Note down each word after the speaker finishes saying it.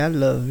I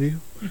love you.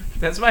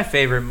 That's my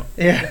favorite.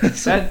 Yeah,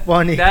 it's so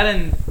funny.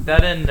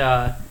 That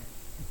and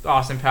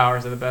Austin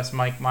Powers are the best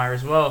Mike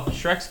Myers. Well,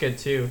 Shrek's good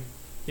too.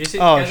 You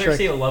guys ever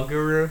see A Love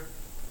Guru?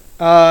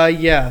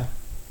 Yeah.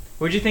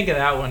 What'd you think of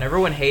that one?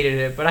 Everyone hated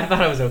it, but I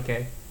thought it was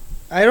okay.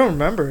 I don't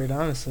remember it,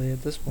 honestly,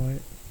 at this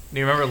point. Do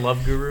you remember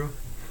Love Guru?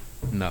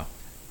 No.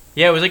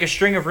 Yeah, it was like a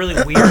string of really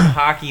weird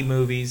hockey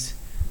movies.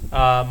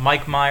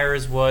 Mike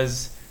Myers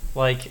was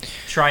like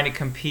trying to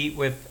compete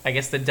with, I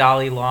guess, the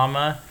Dalai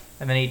Lama,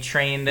 and then he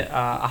trained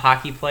a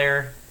hockey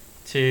player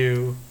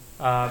to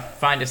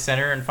find a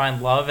center and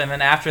find love. And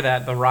then after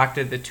that, The Rock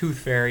did the Tooth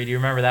Fairy. Do you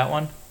remember that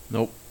one?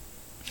 Nope.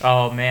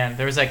 Oh man,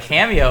 there was a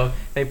cameo.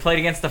 They played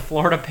against the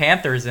Florida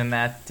Panthers in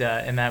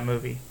that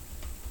movie.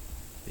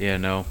 Yeah,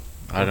 no,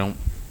 I don't.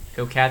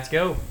 Go Cats,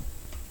 go!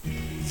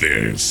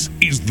 This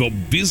is the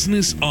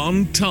Business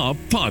on Top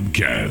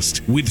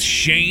podcast with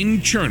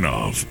Shane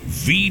Chernoff,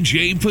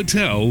 VJ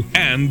Patel,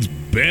 and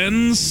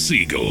Ben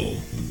Siegel.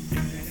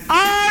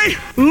 I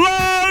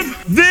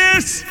love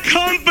this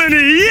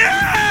company!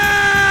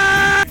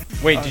 Yeah!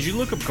 Wait, did you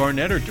look up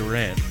Garnett or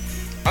Durant?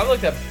 I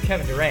looked up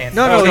Kevin Durant.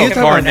 No, Oh, you're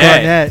talking about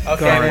Garnett.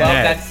 Okay, Garnett.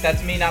 well,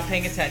 that's me not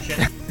paying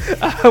attention.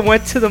 I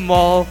went to the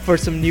mall for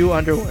some new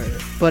underwear,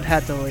 but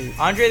had to leave.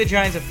 Andre the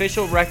Giant's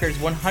official records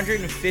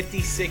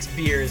 156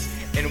 beers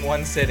in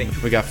one sitting.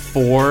 We got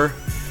 4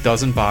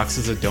 dozen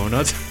boxes of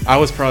donuts. I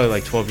was probably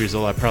like 12 years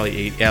old. I probably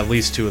ate at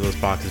least 2 of those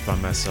boxes by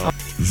myself.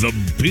 The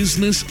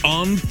Business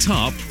on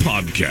Top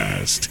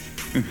podcast.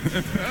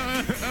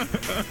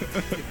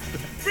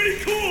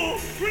 Pretty cool!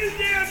 Pretty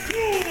damn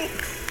cool!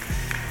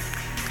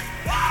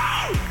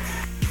 Wow!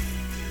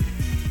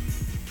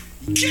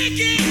 Kick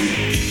it!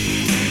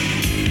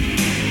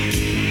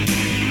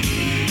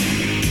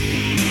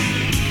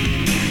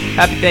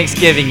 Happy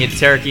Thanksgiving, you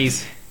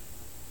turkeys.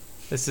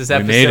 This is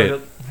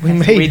episode.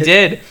 made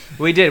it.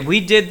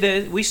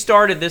 We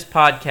started this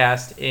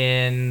podcast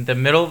in the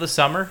middle of the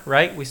summer,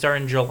 right? We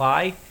started in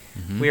July.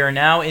 Mm-hmm. We are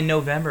now in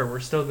November. We're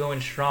still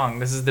going strong.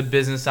 This is the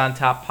Business on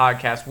Top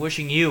podcast.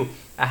 Wishing you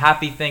a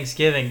happy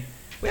Thanksgiving.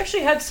 We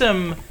actually had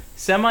some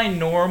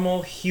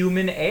semi-normal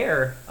human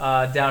air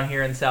down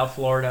here in South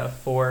Florida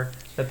for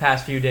the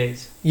past few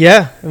days.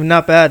 Yeah,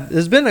 not bad.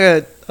 There's been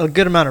a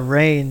good amount of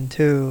rain,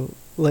 too,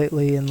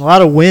 lately, and a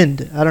lot of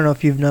wind. I don't know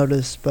if you've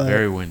noticed, but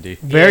Very windy.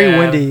 Very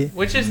windy.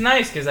 Which is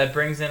nice because that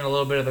brings in a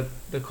little bit of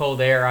the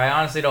cold air. I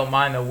honestly don't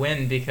mind the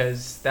wind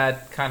because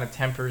that kind of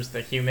tempers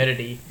the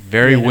humidity.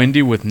 Very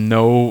windy with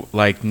no,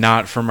 like,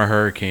 not from a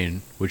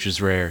hurricane, which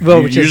is rare.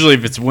 Well, usually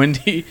if it's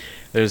windy,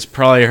 there's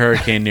probably a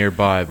hurricane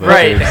nearby. But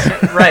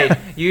Right.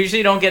 You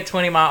usually don't get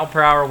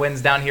 20-mile-per-hour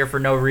winds down here for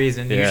no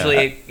reason. Yeah. Usually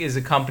it is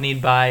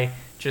accompanied by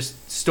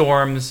just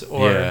storms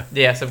or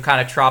some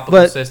kind of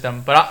tropical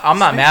system. But I'm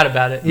not mad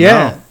about it.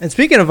 Yeah. No. And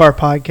speaking of our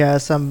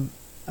podcast,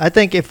 I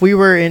think if we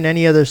were in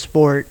any other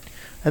sport,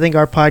 I think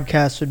our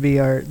podcast would be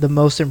the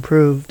most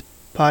improved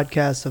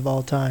podcast of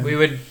all time. We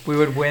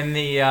would win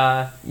the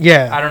I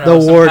don't know,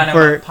 the award some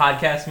kind of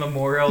podcast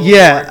memorial.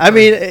 Yeah, I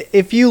mean,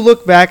 if you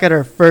look back at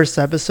our first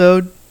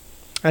episode,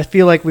 I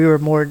feel like we were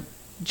more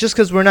just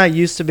because we're not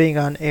used to being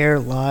on air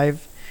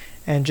live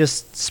and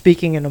just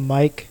speaking in a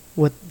mic.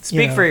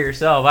 Speak for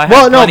yourself. I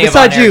have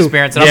besides you,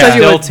 experience, and besides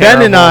I'm you, still like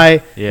Ben and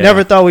I Yeah.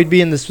 never thought we'd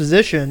be in this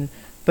position,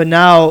 but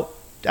now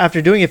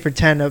after doing it for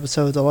 10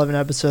 episodes, 11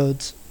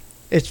 episodes,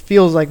 it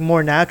feels like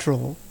more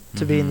natural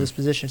to be in this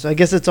position. So I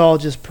guess it's all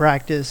just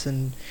practice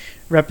and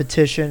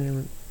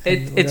repetition.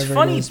 It's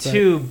funny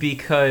too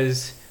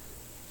because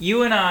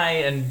you and I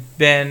and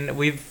Ben,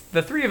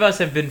 the three of us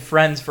have been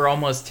friends for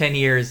almost 10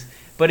 years,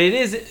 but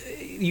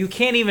you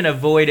can't even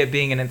avoid it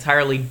being an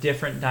entirely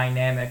different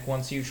dynamic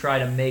once you try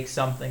to make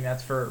something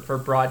that's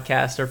for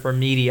broadcast or for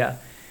media.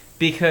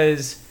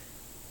 Because,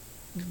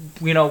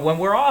 when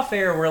we're off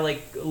air, we're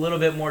like a little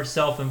bit more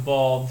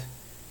self-involved,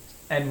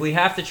 and we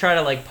have to try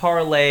to like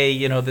parlay,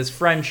 this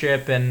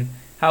friendship and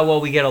how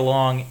well we get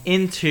along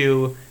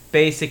into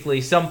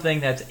basically something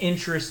that's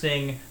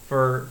interesting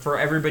for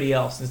everybody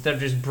else instead of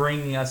just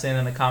bringing us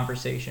in the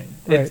conversation.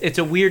 Right. It's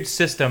a weird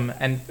system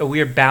and a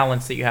weird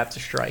balance that you have to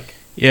strike.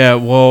 Yeah,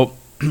 well,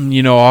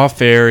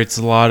 off air, it's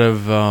a lot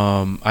of,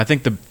 I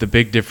think the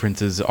big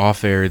difference is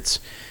off air, it's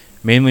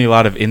mainly a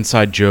lot of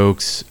inside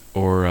jokes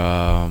or,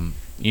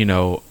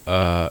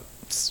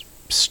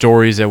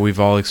 stories that we've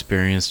all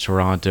experienced,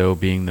 Toronto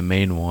being the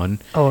main one.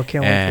 Oh, I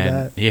can't wait for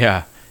that.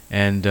 Yeah,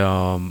 and,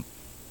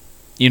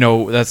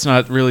 that's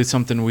not really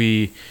something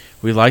we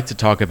like to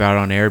talk about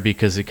on air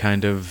because it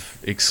kind of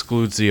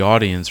excludes the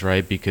audience,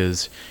 right?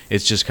 Because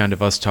it's just kind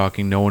of us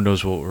talking. No one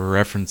knows what we're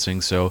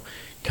referencing, so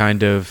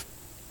kind of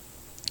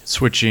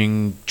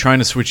trying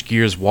to switch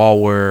gears while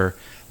we're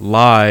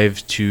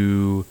live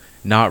to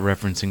not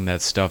referencing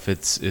that stuff.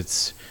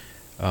 It's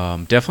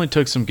definitely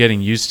took some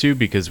getting used to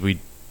because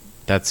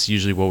that's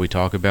usually what we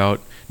talk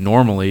about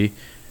normally.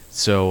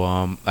 So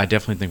I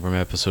definitely think from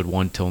episode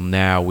 1 till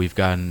now we've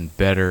gotten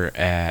better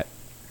at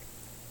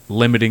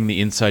limiting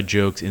the inside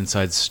jokes,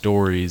 inside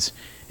stories,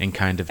 and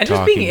kind of and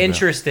talking just being about,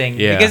 interesting.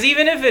 Yeah. Because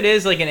even if it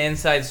is like an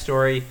inside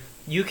story,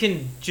 you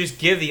can just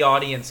give the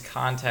audience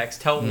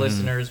context, tell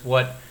listeners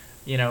what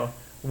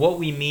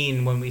we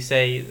mean when we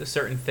say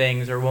certain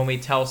things or when we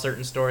tell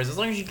certain stories. As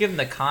long as you give them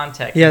the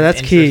context, Yeah,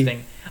 that's interesting.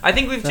 key. I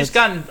think we've just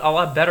gotten a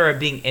lot better at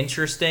being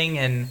interesting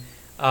and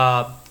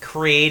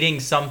creating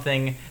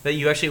something that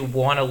you actually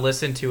want to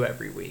listen to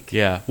every week.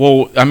 Yeah.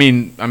 Well, I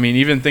mean,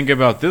 even think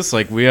about this.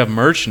 Like, we have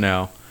merch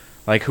now.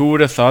 Like, who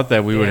would have thought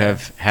that we would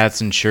have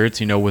hats and shirts,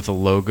 with a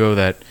logo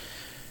that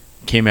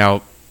came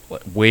out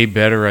way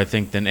better, I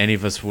think, than any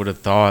of us would have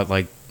thought.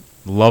 Like,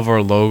 love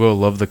our logo,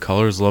 love the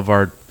colors, love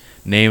our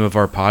name of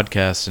our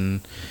podcast.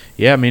 And,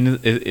 yeah, I mean,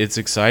 it's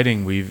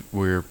exciting.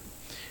 We're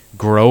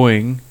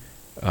growing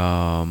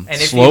and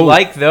if slowly. you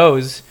like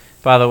those,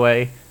 by the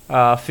way,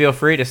 feel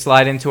free to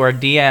slide into our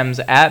DMs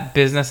at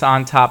Business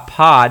on Top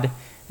Pod,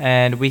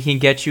 and we can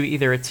get you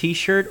either a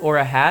T-shirt or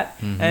a hat.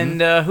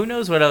 And who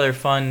knows what other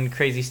fun,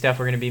 crazy stuff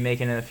we're going to be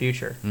making in the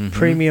future.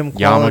 Premium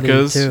quality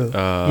yarmulkes, too.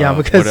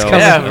 Yarmulkes Yarmulkes coming.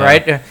 Yeah,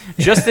 right.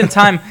 Just in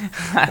time.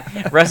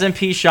 Rest in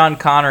peace, Sean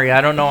Connery.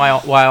 I don't know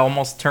why I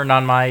almost turned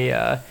on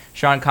my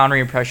Sean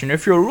Connery impression.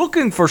 If you're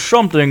looking for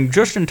something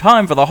just in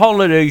time for the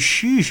holiday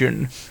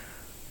season,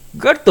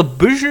 get the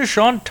Business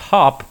on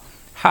Top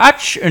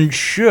hats and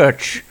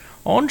shirts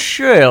on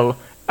sale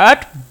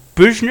at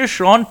Business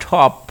on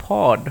Top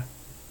Pod.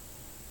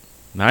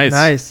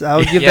 Nice. I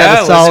would give Yeah, that a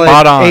it was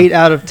spot on. solid 8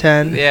 out of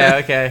 10. Yeah,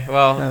 okay.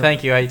 Well,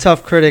 thank you.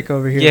 Tough critic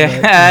over here.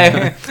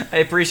 Yeah, I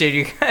appreciate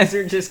you guys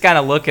are just kind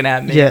of looking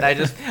at me. Yeah.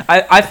 And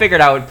I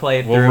figured I would play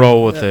it We'll through.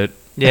 roll with it.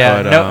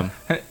 Yeah,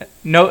 But,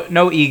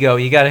 no ego.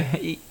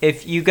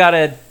 If you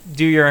gotta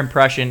do your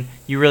impression,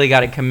 you really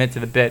gotta commit to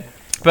the bit.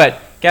 But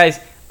guys,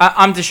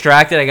 I'm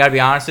distracted. I gotta be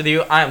honest with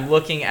you. I'm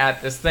looking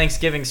at this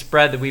Thanksgiving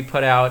spread that we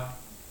put out.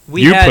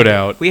 We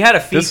had a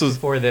feast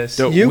before this.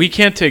 we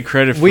can't take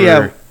credit for. We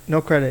have no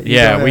credit. You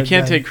Yeah, go we ahead,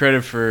 can't Ben. take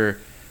credit for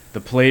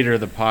the plate or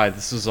the pie.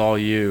 This is all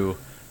you.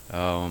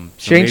 So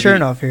Shane maybe-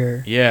 Chernoff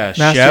here. Yeah,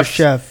 Master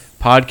chef.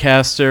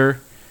 podcaster.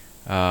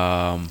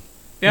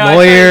 Yeah,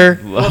 Lawyer.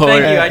 Well,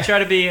 thank you. I try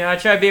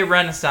to be a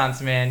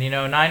Renaissance man.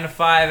 9 to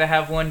 5. I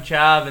have one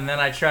job, and then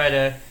I try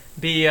to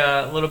be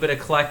a little bit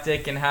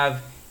eclectic and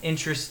have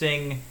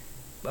interesting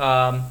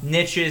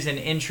niches and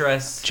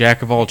interests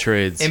Jack of all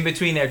trades. in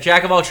between there.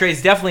 Jack of all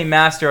trades, definitely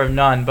master of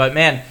none. But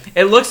man,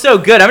 it looks so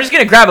good. I'm just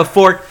gonna grab a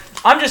fork.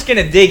 I'm just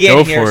gonna dig in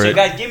Go here. for So it. you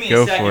guys, give me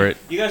Go a second. for it.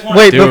 You guys want?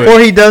 Wait, Do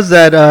before it. he does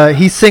that,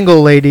 he's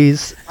single,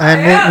 ladies,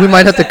 and we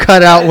might have to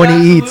cut out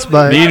when he eats.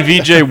 But Me and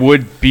VJ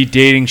would be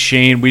dating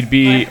Shane. We'd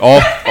be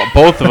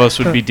both of us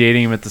would be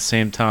dating him at the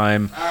same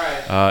time.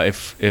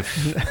 If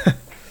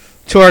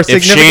to our Shane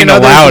significant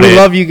allowed others, we it.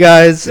 love you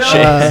guys. So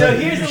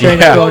here's the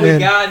Shane's what going we in.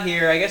 got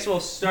here. I guess we'll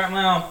start.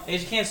 Well, I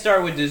just can't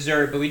start with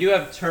dessert, but we do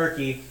have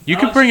turkey. you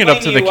I'll could bring it up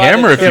to explain the you why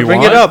camera if turkey- you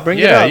bring want. it up, bring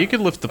it yeah, up. you could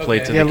lift the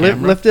plate to Okay. Yeah, the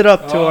camera. lift it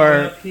up to All our.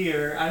 up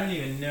here. I don't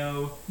even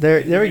know. There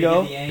if we we're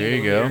go. gonna get the There you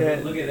angle go. here, Yeah,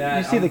 but look at that.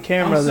 you see the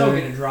camera I'm so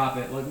there. gonna drop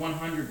it, like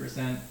 100%.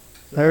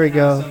 So There we have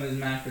go. Some of his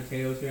mashed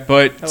potatoes here.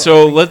 But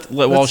so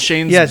while let's-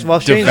 Shane's yes,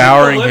 while Shane's-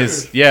 devouring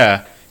Delicious.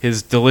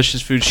 his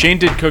delicious food, Shane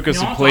did cook us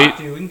a I'll plate. talk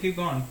to you. We can keep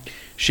going.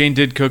 Shane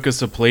did cook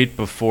us a plate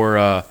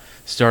before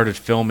started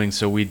filming,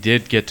 so we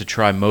did get to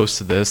try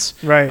most of this.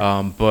 Right.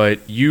 But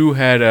you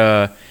had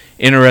a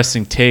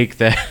interesting take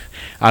that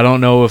I don't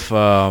know if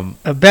Ben's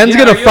Yeah,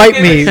 gonna are you fight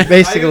okay me, with-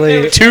 basically. are you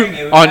okay with two sharing it?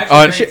 It was on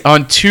actually great.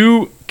 on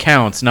 2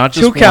 counts, not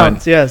just 2 one.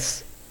 counts,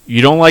 yes.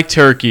 You don't like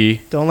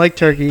turkey Don't like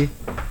turkey.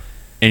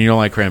 and you don't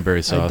like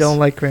cranberry sauce. I don't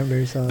like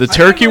cranberry sauce. The I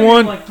turkey didn't know you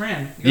one, like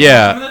cran. You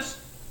yeah. want some of this?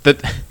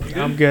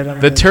 I'm good. I'm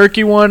The good.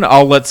 turkey one,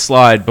 I'll let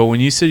slide. But when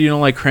you said you don't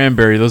like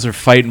cranberry, those are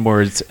fighting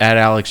words at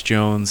Alex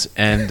Jones,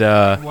 and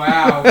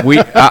Wow.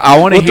 I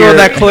want to We'll hear throw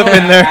that clip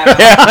in there.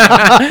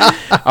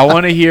 I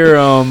want to hear.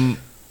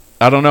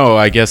 I don't know.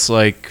 I guess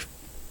like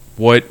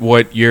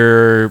what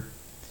your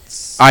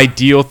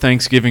ideal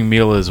Thanksgiving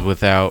meal is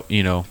without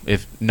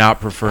if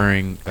not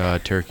preferring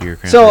turkey or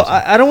cranberry. So sauce.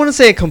 I don't want to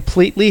say I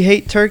completely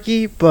hate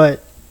turkey,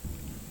 but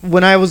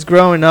when I was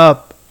growing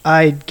up,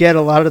 I'd get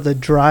a lot of the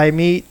dry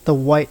meat, the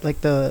white,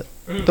 like the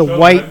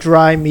white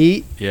dry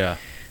meat, yeah.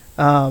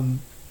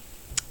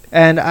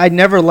 and I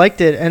never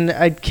liked it, and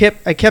I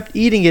kept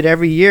eating it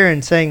every year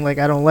and saying like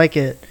I don't like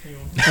it,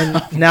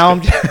 and now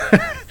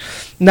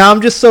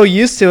I'm just so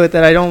used to it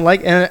that I don't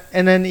like, and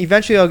then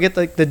eventually I'll get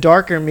like the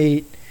darker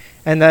meat,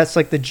 and that's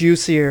like the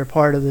juicier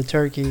part of the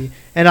turkey,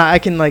 and I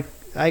can like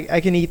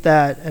I can eat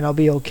that and I'll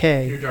be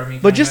okay.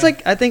 But just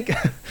like I think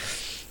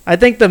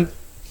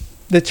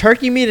the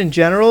turkey meat in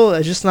general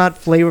is just not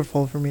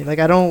flavorful for me. Like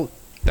I don't.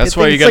 That's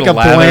I why think you it's got to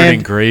like a lather it in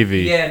bland-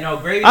 gravy. Yeah, no,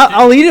 gravy.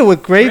 I'll eat it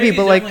with gravy, Gravy's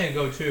but like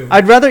definitely a go-to.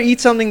 I'd rather eat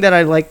something that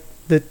I like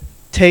the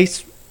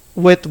taste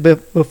with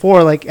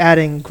before like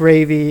adding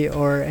gravy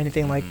or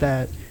anything like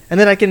that, and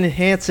then I can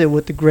enhance it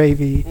with the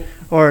gravy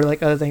or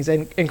like other things.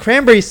 And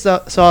cranberry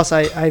sauce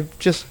I've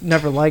just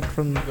never liked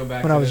from Go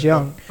back when to I was this,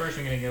 young. but First,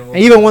 I'm gonna get a little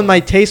And even bit when of-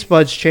 my taste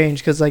buds change,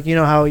 because like you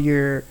know how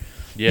you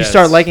Yeah,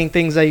 start it's- liking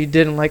things that you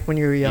didn't like when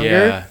you were younger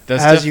Yeah,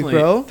 that's as you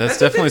definitely- grow. That's That's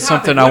a definitely good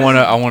topic. something What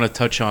is I want to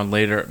touch on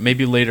later.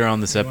 Maybe later on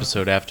this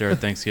episode after our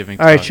Thanksgiving.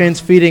 All right, talk. Shane's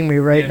feeding me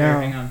right Yeah, here, now.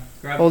 hang on.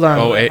 Grab Hold on.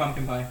 Oh,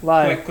 pumpkin pie.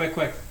 Live.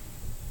 Quick.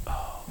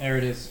 There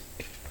it is.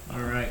 All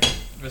right.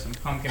 There's some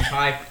pumpkin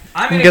pie.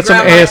 I'm Can gonna get some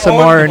grab my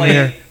ASMR own in plate.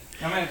 here.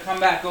 I'm gonna come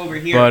back over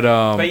here.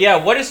 But yeah,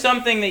 what is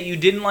something that you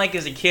didn't like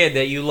as a kid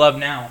that you love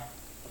now?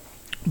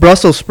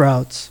 Brussels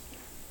sprouts.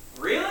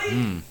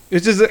 Really?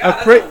 It's just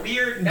God, a great.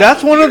 weird.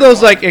 That's one of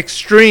those like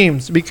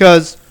extremes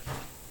because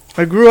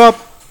I grew up.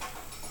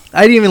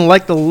 I didn't even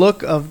like the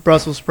look of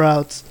Brussels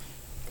sprouts.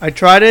 I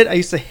tried it. I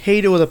used to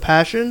hate it with a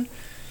passion.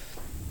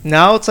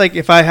 Now it's like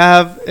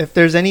if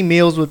there's any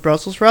meals with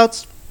Brussels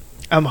sprouts,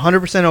 I'm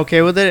 100%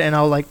 okay with it, and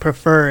I'll like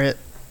prefer it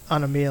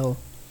on a meal.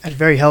 And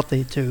very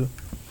healthy too.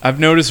 I've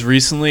noticed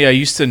recently I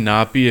used to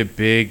not be a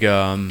big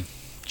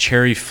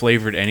cherry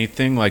flavored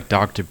anything like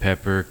Dr.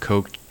 Pepper,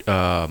 Coke,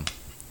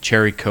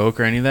 Cherry Coke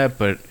or any of that,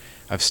 but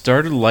I've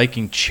started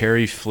liking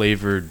cherry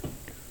flavored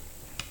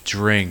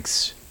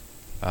drinks.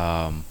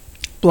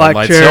 Black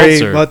Light cherry,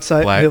 seltzer, Bud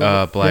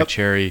Cider, black yep.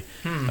 cherry,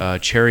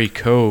 cherry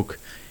Coke,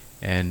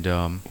 and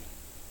I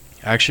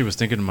actually was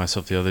thinking to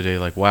myself the other day,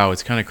 like, wow,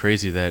 it's kind of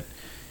crazy that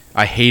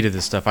I hated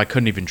this stuff. I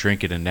couldn't even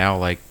drink it, and now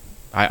like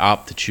I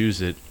opt to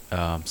choose it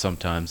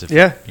sometimes. If,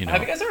 Yeah. you know.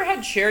 Have you guys ever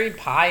had cherry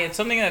pie? It's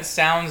something that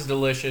sounds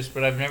delicious,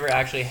 but I've never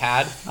actually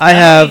had. I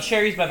don't have. eat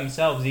cherries by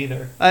themselves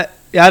either. I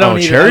don't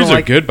eat it. I cherries don't are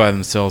like good by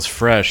themselves,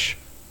 fresh.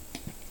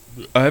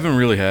 I haven't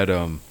really had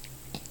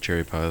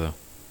cherry pie though.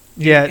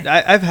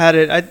 Yeah, I've had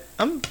it.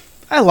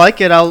 I like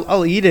it.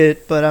 I'll eat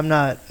it, but I'm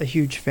not a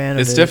huge fan of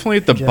it. It's definitely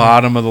at the in general.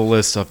 bottom of the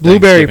list of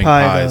Blueberry Thanksgiving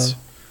pie, pies. though.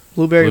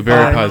 Blueberry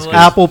Blueberry pie, pie's good.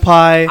 apple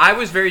pie. I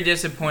was very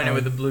disappointed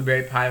with the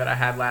blueberry pie that I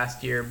had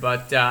last year,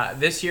 but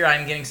this year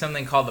I'm getting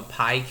something called the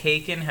Pie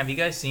Cakin'. Have you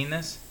guys seen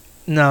this?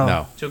 No.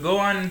 No. So go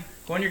on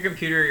your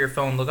computer or your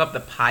phone, look up the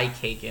Pie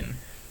Cakin'.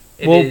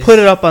 We'll put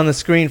it up on the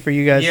screen for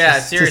you guys Yeah,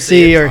 to seriously,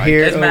 see or it's-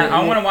 hear. As Matt,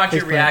 I or want to watch your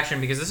explain. reaction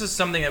because this is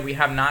something that we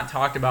have not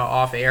talked about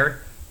off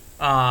air.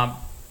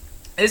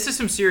 This is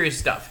some serious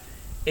stuff.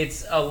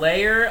 It's a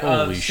layer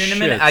Holy of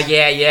cinnamon. shit.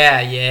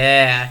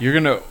 Yeah. You're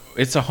gonna.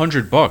 It's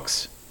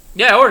 $100.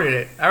 Yeah, I ordered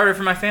it. I ordered it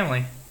for my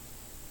family.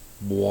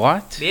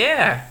 What?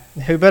 Yeah.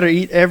 You better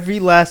eat every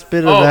last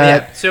bit of Oh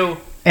that, yeah. So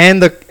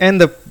and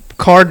the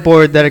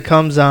cardboard that it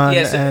comes on.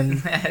 yeah. So,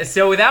 And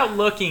so without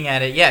looking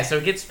at it, yeah. So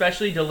it gets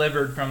specially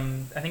delivered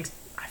from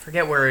I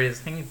forget where it is.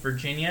 I think it's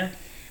Virginia.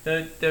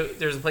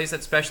 There's a place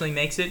that specially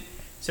makes it.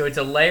 So it's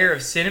a layer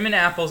of cinnamon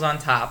apples on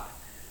top,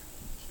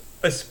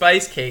 a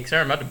spice cake.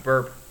 Sorry, I'm about to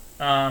burp.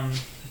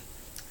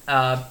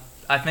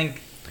 I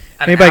think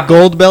made by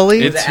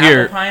Goldbelly. Is It's it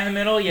here. apple pie in the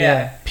middle? Yeah.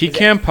 Yeah.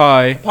 Pecan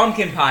pie,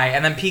 Pumpkin pie,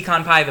 and then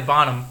pecan pie at the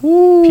bottom.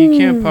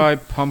 pecan pie,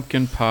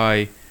 pumpkin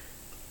pie,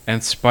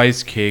 and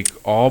spice cake,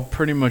 all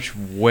pretty much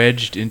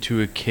wedged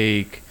into a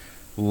cake,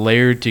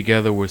 layered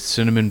together with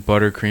cinnamon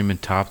buttercream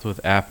and topped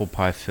with apple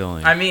pie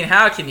filling. I mean,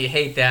 how can you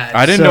hate that?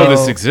 I didn't know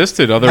this So-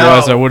 existed.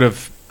 Otherwise, No. I would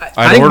have. I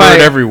I'd think order my-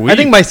 it every week. I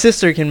think my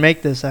sister can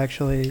make this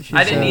actually. She's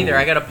I didn't a either.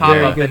 I got a pop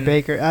very up good and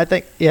baker. I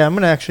think. Yeah, I'm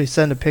gonna actually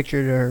send a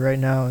picture to her right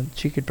now, and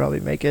she could probably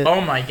make it.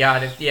 oh my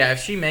god! If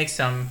she makes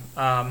some,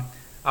 I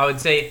would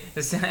say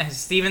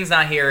Steven's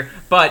not here,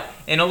 but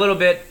in a little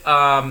bit,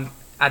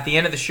 at the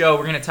end of the show,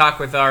 we're gonna talk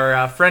with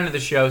our friend of the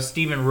show,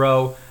 Steven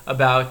Rowe,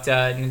 about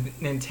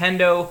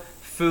Nintendo,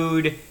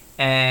 food,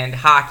 and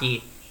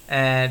hockey.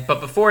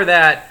 But before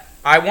that,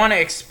 I want to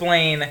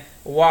explain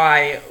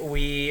why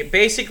we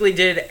basically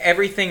did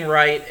everything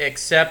right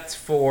except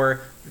for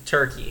the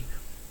turkey.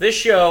 This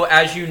show,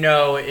 as you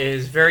know,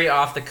 is very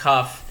off the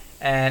cuff,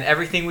 and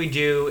everything we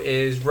do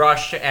is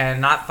rushed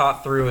and not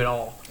thought through at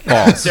all.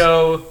 False.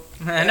 So,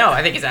 no,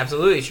 I think it's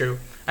absolutely true.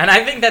 And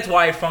I think that's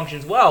why it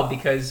functions well,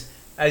 because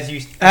as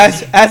he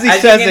As he as you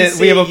says can it,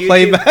 we have a YouTube-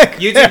 playback.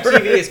 YouTube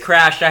TV is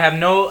crashed. I have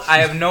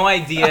no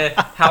idea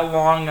how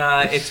long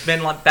it's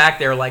been back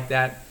there like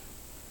that.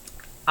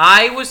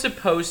 I was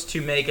supposed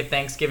to make a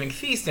Thanksgiving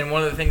feast, and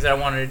one of the things that I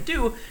wanted to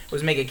do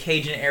was make a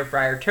Cajun air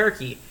fryer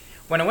turkey.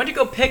 When I went to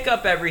go pick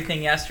up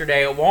everything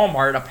yesterday at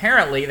Walmart,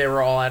 apparently they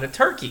were all out of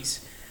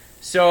turkeys.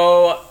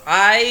 So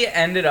I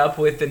ended up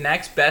with the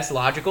next best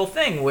logical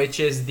thing, which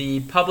is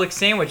the Publix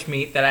sandwich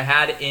meat that I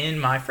had in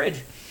my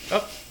fridge.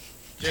 Oh,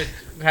 just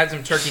had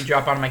some turkey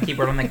drop on my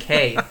keyboard on the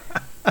K.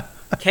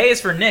 K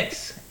is for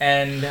Knicks.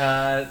 And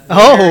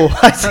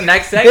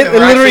next segment, it we're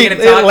literally actually going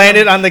to talk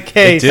landed on the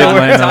K. It did so we're-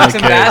 land on talk the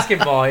some K.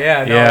 basketball.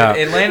 Yeah, no, Yeah.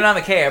 It landed on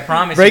the K. I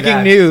promise. Breaking you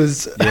that.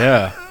 news.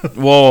 Yeah.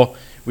 Well,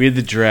 we had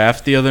the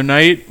draft the other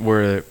night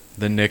where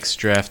the Knicks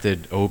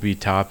drafted Obi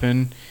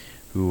Toppin,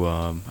 who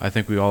I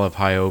think we all have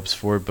high hopes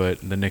for, but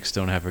the Knicks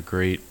don't have a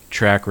great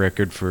track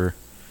record for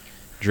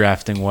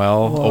drafting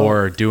well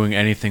or doing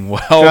anything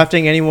well.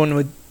 Drafting anyone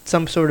with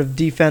some sort of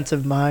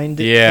defensive mind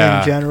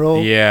in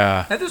general.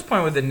 Yeah. At this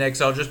point with the Knicks,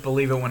 I'll just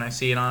believe it when I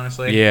see it.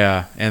 Honestly.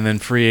 Yeah. And then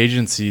free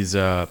agencies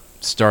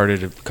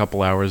started a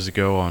couple hours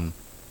ago on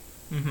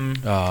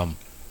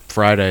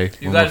Friday.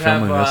 You when guys we're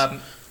filming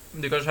have.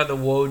 You guys have the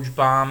Woj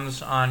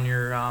bombs on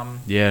your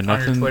nothing.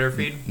 on your Twitter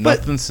feed.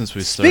 Nothing since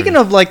we started. Speaking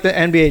of like the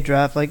NBA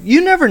draft, like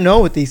you never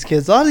know with these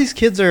kids. A lot of these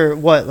kids are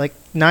what, like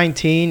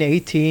 19,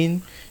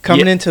 18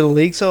 coming Yeah. into the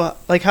league. So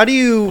like how do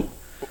you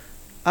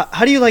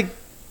like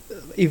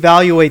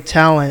evaluate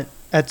talent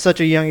at such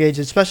a young age,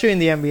 especially in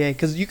the NBA,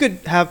 because you could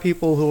have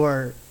people who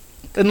are,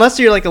 unless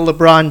you're like a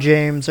LeBron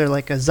James or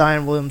like a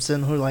Zion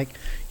Williamson, who like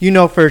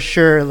for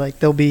sure like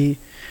they'll be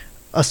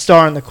a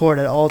star on the court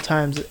at all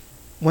times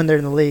when they're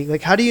in the league.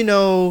 Like, how do you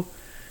know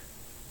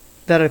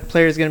that a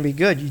player is going to be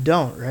good? You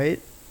don't, right?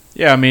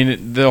 Yeah, I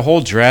mean, the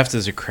whole draft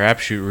is a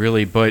crapshoot,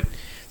 really. But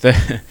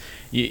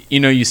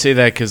you say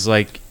that because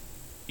like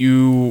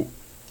you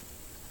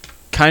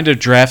kind of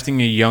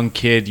drafting a young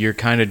kid, you're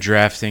kind of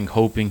drafting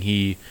hoping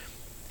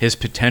his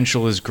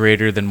potential is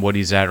greater than what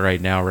he's at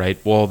right now, right?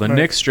 Well, the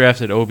Knicks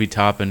drafted Obi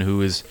Toppin,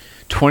 who is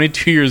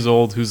 22 years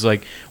old, who's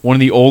like one of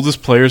the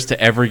oldest players to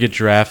ever get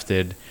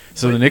drafted.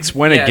 So the Knicks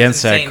went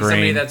against that grain.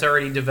 Somebody that's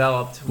already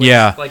developed.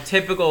 Like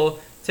typical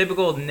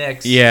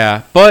Knicks.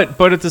 Yeah, but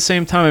at the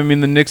same time, I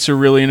mean, the Knicks are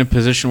really in a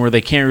position where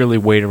they can't really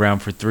wait around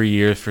for 3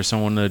 years for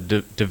someone to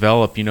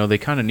develop. They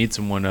kind of need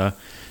someone to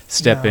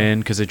step in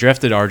because they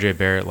drafted R.J.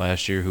 Barrett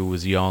last year, who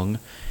was young.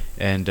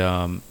 And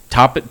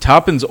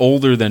Toppin's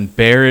older than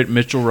Barrett,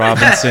 Mitchell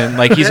Robinson.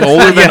 Like, he's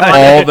older than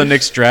all the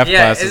Knicks draft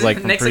classes from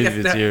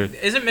previous years.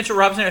 Isn't Mitchell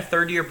Robinson a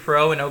third-year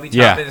pro and Obi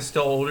Toppin is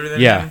still older than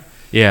him?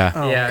 Yeah.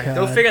 Oh, yeah.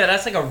 Go figure that.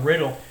 That's like a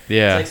riddle.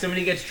 Yeah. It's like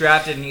somebody gets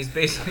drafted and he's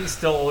basically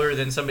still older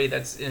than somebody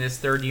that's in his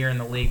third year in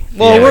the league.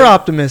 Well, we're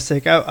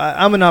optimistic.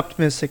 I'm an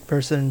optimistic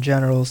person in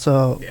general,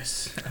 so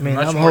yes. I mean,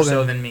 much more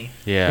so than me.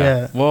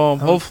 Yeah. Well,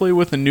 hopefully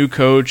with a new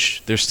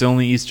coach, they're still in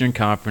the Eastern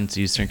Conference.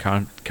 The Eastern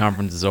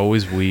Conference is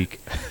always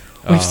weak.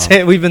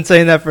 We've been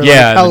saying that for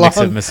how long? Knicks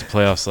have missed the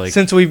playoffs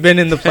since we've been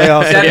in the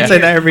playoffs. We've been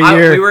saying that every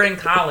year. We were in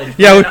college.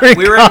 We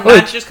were in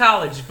not just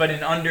college, but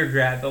in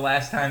undergrad the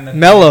last time that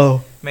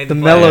Melo made the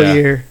Melo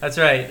year. That's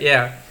right.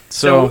 Yeah.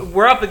 So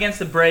we're up against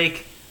the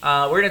break.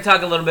 We're going to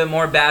talk a little bit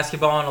more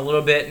basketball in a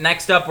little bit.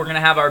 Next up, we're going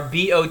to have our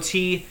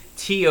BOT-TODs,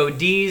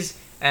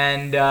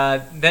 and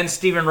then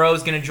Stephen Rowe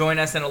is going to join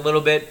us in a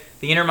little bit.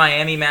 The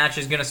Inter-Miami match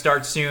is going to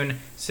start soon,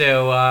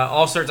 so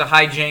all sorts of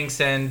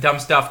hijinks and dumb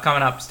stuff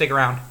coming up. Stick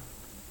around.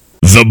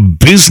 The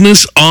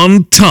Business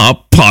on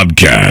Top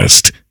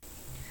Podcast.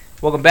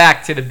 Welcome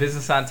back to the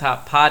Business on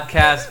Top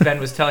Podcast. Ben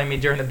was telling me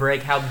during the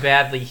break how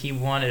badly he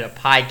wanted a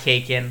pie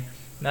cake in.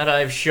 Now that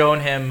I've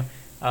shown him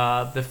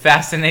the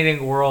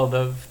fascinating world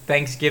of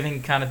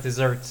Thanksgiving kind of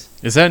desserts.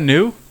 Is that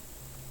new?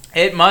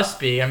 It must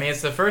be. I mean,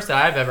 it's the first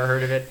I've ever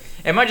heard of it.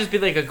 It might just be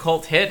like a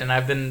cult hit, and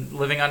I've been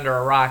living under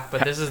a rock,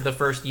 but this is the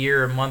first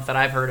year or month that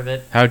I've heard of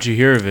it. How'd you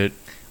hear of it?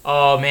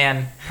 Oh,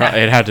 man.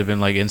 It had to have been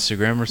like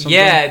Instagram or something?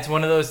 Yeah, it's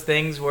one of those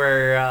things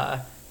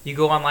where you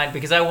go online,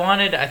 because I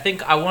wanted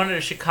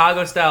a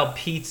Chicago-style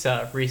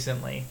pizza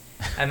recently,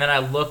 and then I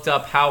looked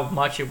up how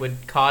much it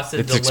would cost to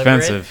deliver it. It's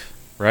expensive,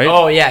 right?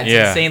 Oh, yeah,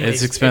 insanely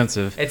it's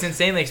expensive. It's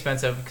insanely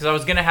expensive, because I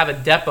was going to have a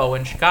depot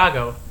in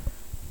Chicago,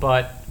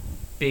 but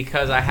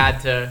because I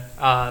had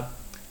to,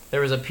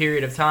 there was a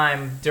period of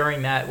time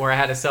during that where I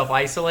had to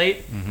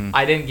self-isolate,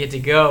 I didn't get to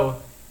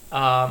go,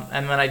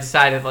 and then I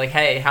decided, like,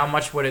 hey, how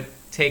much would it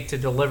take to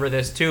deliver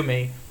this to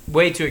me?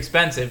 Way too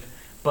expensive.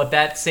 But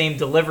that same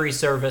delivery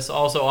service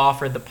also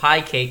offered the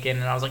pie cake in,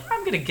 and I was like,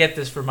 I'm gonna get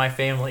this for my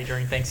family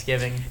during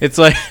Thanksgiving. It's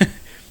like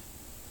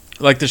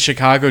the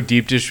Chicago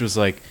deep dish was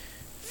like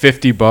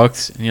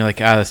 $50, and you're like,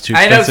 that's too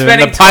expensive. I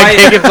know, and the pie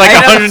cake is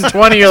like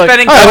 120. You're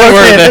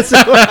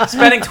like,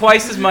 spending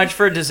twice as much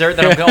for a dessert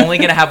that I'm only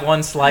gonna have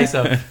one slice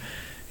of.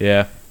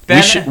 Yeah,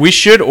 we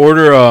should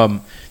order.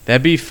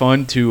 That'd be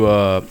fun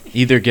to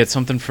either get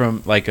something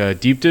from like a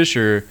deep dish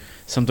or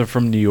something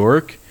from New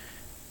York,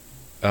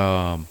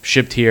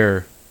 shipped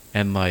here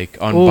and like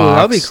unboxed. Oh,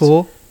 that'd be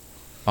cool.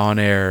 On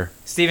air.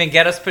 Steven,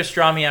 get us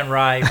pastrami on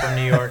rye from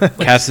New York.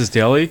 Cass's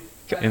Deli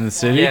in the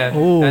city. Yeah,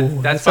 that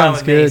that's sounds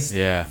fine good. with me.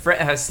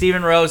 Yeah.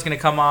 Stephen Rowe is going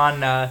to come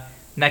on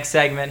next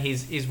segment.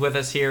 He's with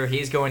us here.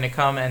 He's going to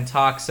come and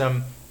talk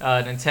some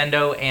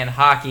Nintendo and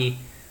hockey.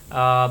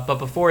 But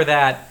before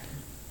that,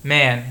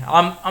 man,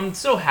 I'm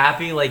so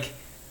happy. Like,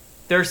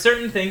 there are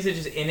certain things that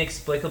just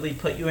inexplicably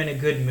put you in a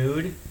good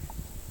mood.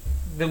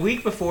 The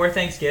week before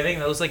Thanksgiving,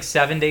 those like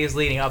 7 days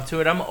leading up to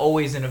it, I'm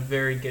always in a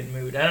very good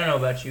mood. I don't know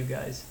about you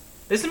guys.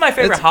 This is my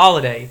favorite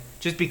holiday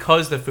just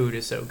because the food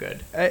is so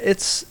good.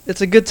 It's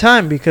a good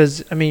time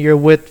because, I mean, you're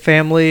with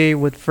family,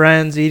 with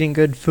friends, eating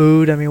good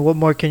food. I mean, what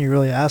more can you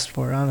really ask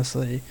for,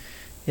 honestly?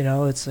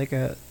 It's like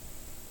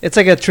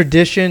a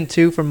tradition,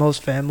 too, for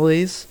most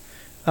families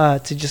to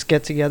just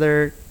get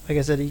together, like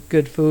I said, eat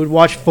good food,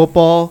 watch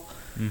football,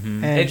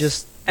 and have a good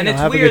time.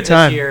 It's weird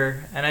this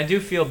year, and I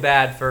do feel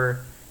bad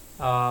for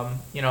a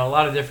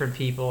lot of different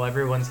people.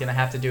 Everyone's going to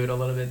have to do it a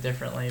little bit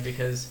differently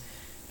because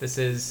this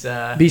is...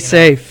 Be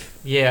safe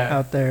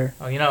out there.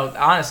 Well,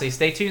 honestly,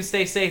 stay tuned,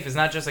 stay safe is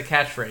not just a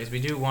catchphrase. We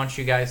do want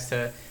you guys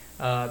to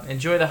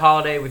enjoy the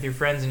holiday with your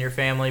friends and your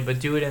family, but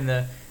do it in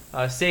the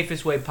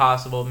safest way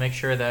possible. Make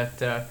sure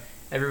that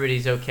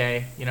everybody's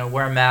okay.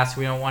 Wear a mask.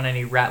 We don't want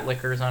any rat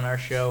lickers on our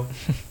show.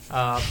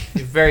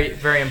 It's very,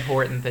 very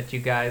important that you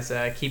guys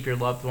keep your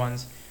loved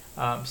ones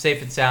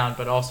safe and sound,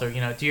 but also,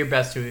 do your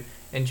best to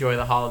enjoy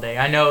the holiday.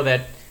 I know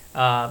that,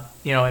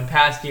 in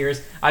past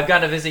years, I've got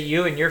to visit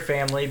you and your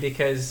family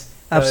because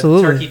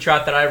Absolutely. turkey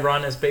trot that I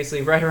run is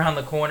basically right around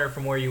the corner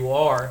from where you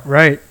are.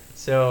 Right.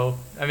 So,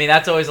 I mean,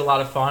 that's always a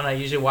lot of fun. I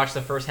usually watch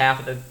the first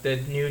half of the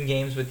noon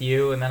games with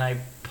you, and then I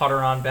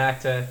putter on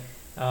back to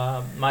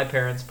my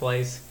parents'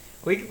 place.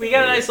 We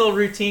got a nice little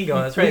routine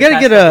going. That's right.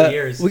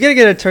 We gotta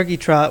get a turkey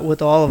trot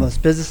with all of us.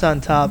 Business on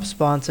Top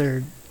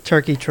sponsored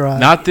turkey trot.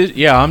 Not this.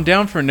 Yeah, I'm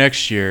down for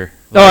next year.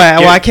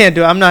 I can't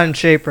do it. I'm not in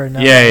shape right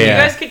now. Yeah, You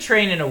yeah. guys could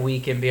train in a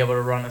week and be able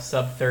to run a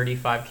sub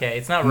 35K.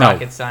 It's not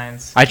rocket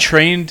science. I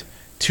trained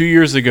 2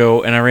 years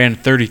ago and I ran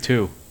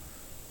 32.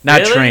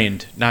 Not Really?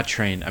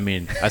 trained. I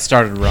mean, I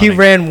started running. He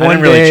ran I one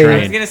didn't really day. I was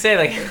train. gonna say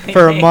like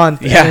for a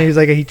month. Yeah. And he was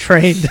like, he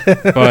trained.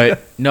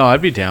 But no,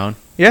 I'd be down.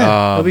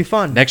 Yeah, it'll be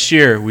fun. Next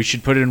year, we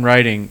should put it in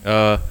writing.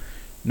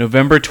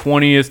 November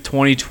 20th,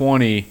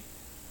 2020.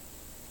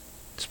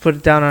 Just put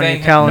it down on Dang,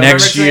 your calendar.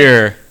 Next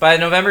year. By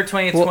November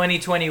 20th, Well-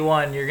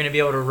 2021, you're gonna be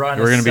able to run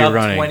We're a gonna be sub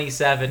running.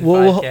 27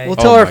 We'll 5K.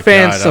 tell Oh our my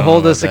fans God, I to don't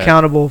hold know us about that.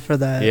 accountable for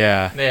that.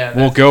 Yeah. Yeah,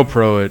 We'll that's-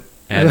 GoPro it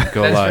and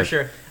go That's live. for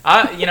sure.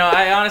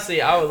 I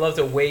honestly, I would love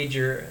to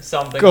wager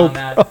something GoPro. on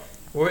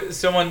that.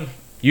 Someone,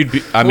 You'd be.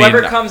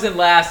 whoever comes in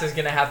last is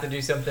gonna have to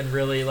do something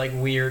really like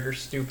weird or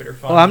stupid or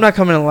fun. Well, I'm not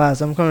coming in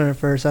last. I'm coming in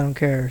first. I don't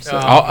care. So.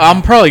 Oh.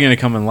 I'm probably gonna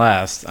come in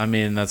last. I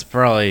mean, that's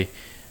probably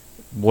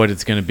what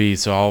it's gonna be.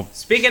 So I'll.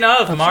 Speaking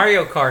of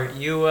Mario Kart,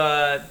 you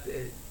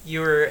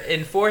were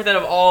in fourth out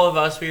of all of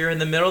us. We were in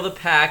the middle of the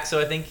pack, so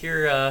I think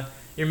you're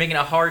making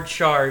a hard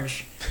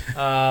charge.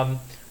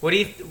 What do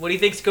you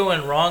think's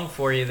going wrong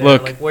for you there?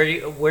 Look, like where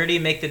do you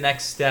make the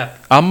next step?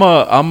 I'm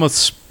a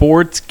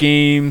sports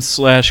game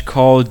 /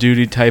 Call of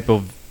Duty type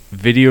of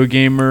video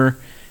gamer.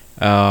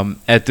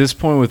 At this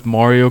point with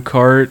Mario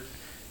Kart,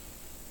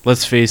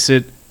 let's face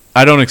it,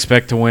 I don't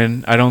expect to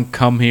win. I don't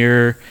come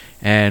here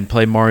and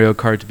play Mario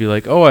Kart to be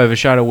like, oh, I have a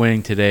shot at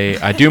winning today.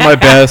 I do my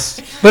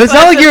best. But it's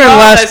not like you're in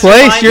last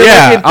place. You're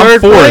like in I'm third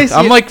fourth. place.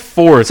 I'm like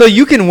fourth. So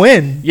you can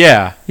win.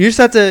 Yeah. You just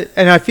have to,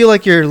 and I feel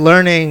like you're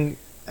learning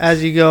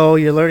as you go.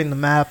 You're learning the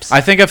maps.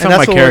 I think I found And my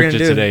that's what we're character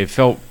gonna do. today. It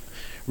felt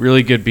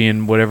really good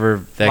being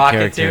whatever that Rocket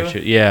character. 2?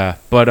 Should, yeah,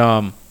 but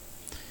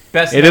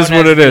Best It known is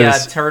what as it the,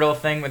 is. turtle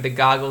thing with the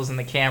goggles and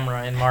the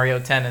camera in Mario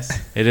Tennis.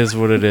 it is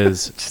what it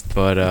is.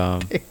 But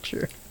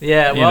Picture.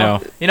 Yeah, You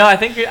well, know. I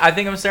think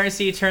I'm starting to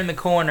see you turn the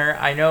corner.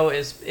 I know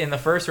is in the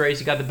first race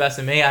you got the best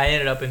of me. I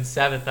ended up in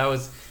seventh. I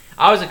was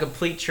a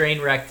complete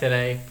train wreck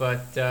today,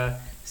 but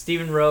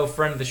Stephen Rowe,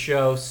 friend of the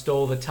show,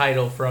 stole the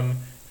title from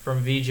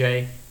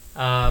VJ,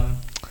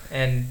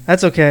 and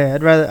That's okay.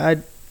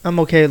 I'm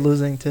okay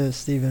losing to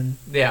Steven.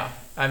 yeah,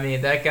 I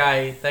mean that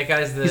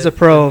guy's He's a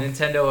pro. the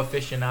Nintendo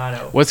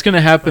aficionado. what's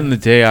gonna happen the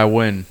day I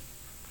win?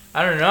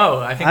 I don't know.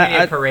 I think we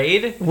need a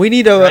parade. We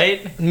need a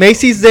Right?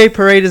 Macy's Day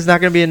Parade is not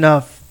going to be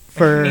enough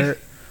for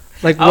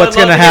like I what's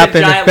would going love to get happen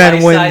a giant if Ben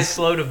life-size wins.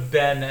 float of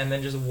Ben and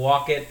then just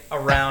walk it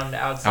around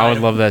outside. I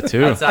would love that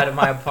too. Outside of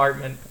my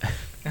apartment.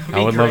 That'd I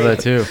be would love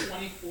that great. too.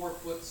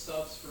 24-foot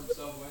subs from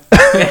Subway.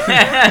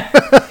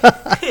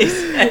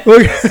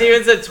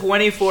 Steven said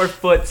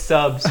 24-foot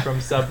subs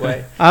from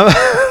Subway. I'm-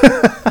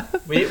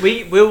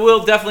 We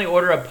will definitely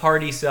order a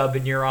party sub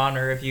in your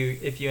honor if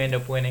you end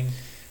up winning.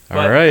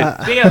 All right.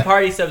 Speaking of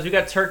party subs, we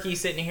got turkey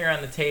sitting here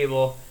on the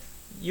table.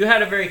 You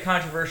had a very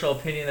controversial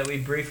opinion that we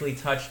briefly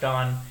touched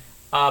on,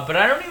 but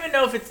I don't even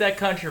know if it's that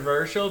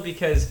controversial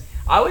because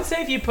I would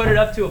say if you put it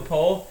up to a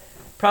poll,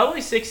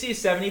 probably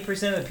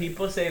 60-70% of the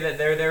people say that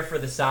they're there for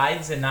the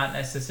sides and not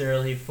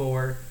necessarily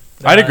for.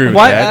 I'd agree with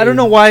why that. I don't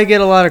know why I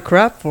get a lot of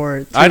crap for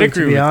it. Too, I'd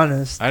agree to be with-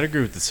 honest. I'd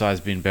agree with the size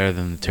being better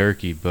than the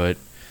turkey, but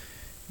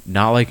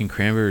not liking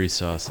cranberry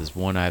sauce is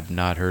one I've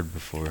not heard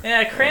before.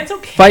 Yeah, cran's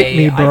okay. Fight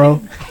me, I bro.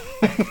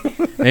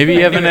 think- Maybe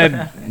you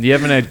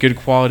haven't had good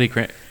quality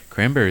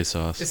cranberry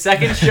sauce The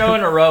second show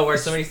in a row where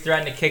somebody's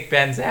threatened to kick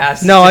Ben's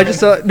ass. No, I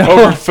just no.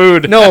 over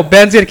food. No,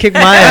 Ben's gonna kick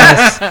my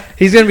ass.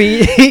 He's gonna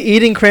be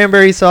eating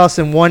cranberry sauce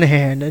in one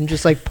hand and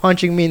just like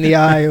punching me in the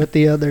eye with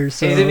the other.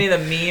 So He's gonna be the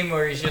meme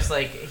where he's just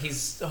like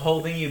he's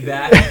holding you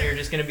back and you're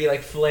just gonna be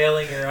like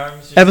flailing your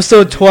arms. Just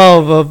episode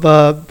 12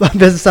 of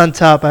Business on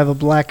Top. I have a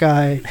black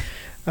eye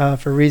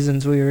for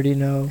reasons we already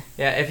know.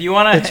 Yeah, if you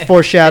wanna, It's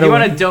foreshadowing. If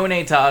you wanna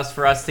donate to us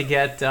for us to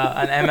get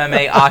an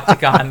MMA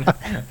octagon,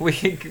 we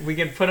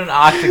can put an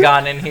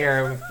octagon in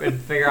here and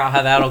figure out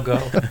how that'll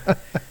go.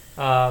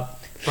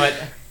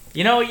 But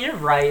you're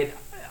right.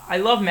 I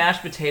love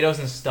mashed potatoes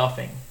and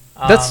stuffing.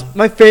 That's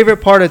my favorite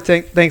part of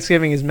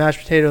Thanksgiving is mashed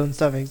potato and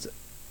stuffings.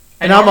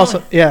 And I'm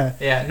also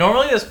Yeah,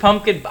 normally this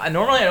pumpkin.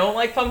 Normally I don't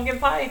like pumpkin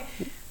pie.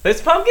 This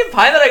pumpkin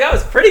pie that I got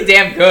was pretty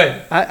damn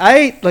good. I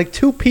ate like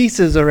 2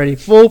 pieces already,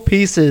 full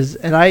pieces,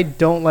 and I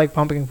don't like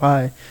pumpkin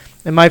pie.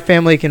 And my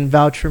family can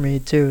vouch for me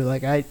too.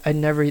 Like I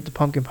never eat the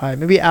pumpkin pie.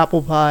 Maybe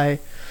apple pie,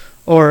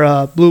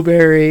 or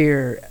blueberry,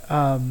 or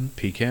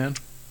Pecan.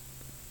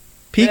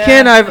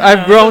 pecan. Yeah,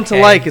 I've grown okay.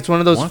 to like. It's one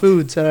of those What?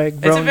 foods that I've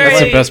It's grown. a very,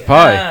 That's the best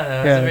pie. I don't know,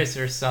 it's Yeah. a very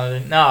sort of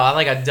southern. No, I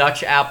like a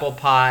Dutch apple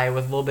pie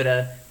with a little bit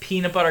of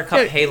peanut butter cup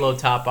Yeah. halo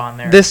top on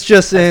there. This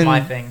just That's in.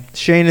 my thing.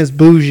 Shane is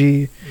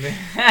bougie.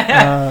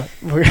 Man,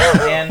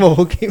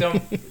 We'll keep-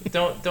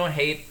 don't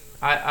hate.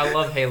 I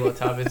love Halo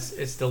Top.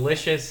 It's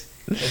delicious.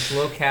 It's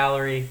low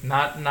calorie.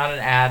 Not an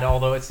ad.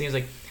 Although it seems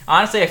like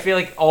honestly, I feel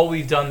like all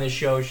we've done this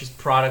show is just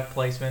product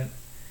placement.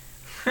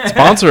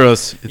 Sponsor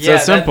us. It's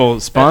that simple.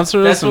 Sponsor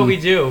us. That's what we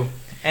do.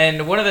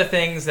 And one of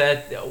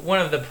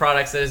the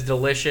products that is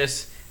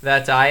delicious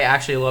that I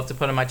actually love to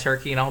put on my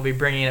turkey, and I'll be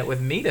bringing it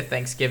with me to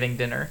Thanksgiving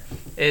dinner,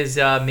 is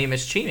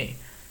Mimas Chimi.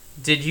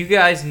 Did you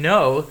guys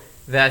know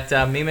that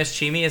Mimas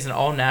Chimi is an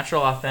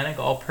all-natural, authentic,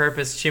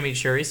 all-purpose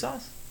chimichurri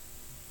sauce?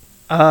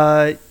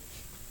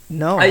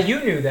 No.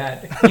 You knew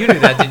that. You knew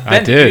that. Ben, I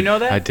did. Did you know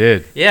that? I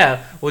did.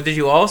 Yeah. Well, did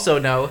you also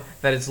know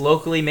that it's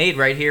locally made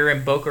right here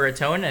in Boca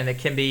Raton, and it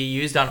can be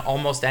used on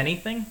almost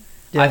anything?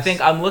 Yes. I think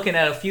I'm looking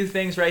at a few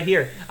things right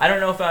here. I don't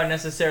know if I would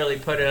necessarily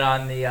put it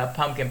on the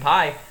pumpkin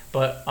pie,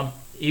 but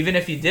even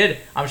if you did,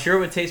 I'm sure it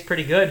would taste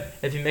pretty good.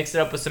 If you mix it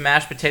up with some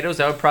mashed potatoes,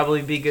 that would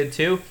probably be good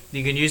too.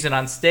 You can use it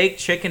on steak,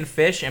 chicken,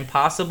 fish,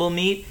 impossible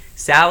meat,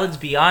 salads,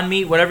 Beyond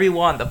Meat, whatever you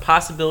want. The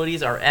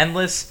possibilities are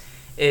endless.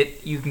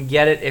 You can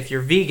get it if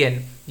you're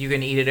vegan. You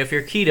can eat it if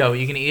you're keto.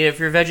 You can eat it if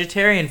you're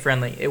vegetarian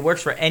friendly. It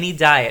works for any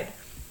diet.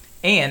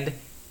 And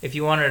if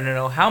you wanted to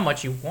know how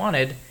much you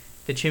wanted,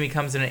 the chimi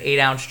comes in an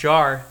 8-ounce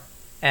jar.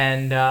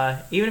 And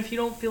even if you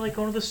don't feel like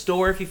going to the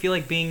store, if you feel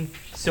like being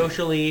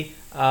socially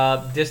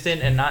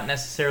distant and not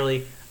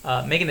necessarily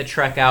making the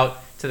trek out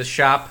to the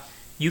shop,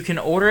 you can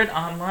order it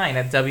online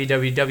at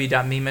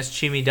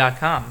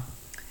www.mimaschimi.com.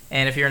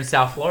 And if you're in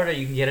South Florida,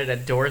 you can get it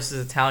at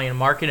Doris's Italian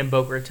Market in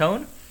Boca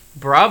Raton,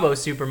 Bravo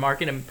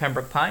Supermarket in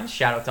Pembroke Pines.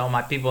 Shout out to all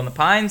my people in the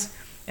Pines.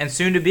 And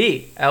soon to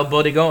be El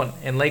Bodegon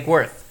in Lake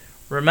Worth.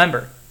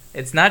 Remember,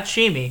 it's not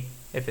chimi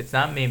if it's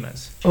not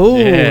Mimas. Oh,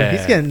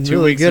 he's getting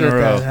really good at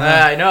that.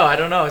 Huh? I know. I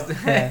don't know.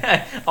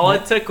 Yeah. All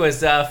it took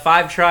was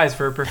 5 tries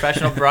for a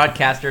professional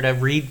broadcaster to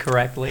read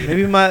correctly.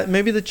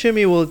 Maybe the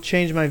chimney will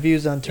change my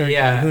views on turkey.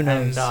 Yeah, who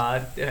knows?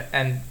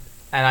 And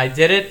I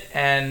did it,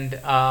 and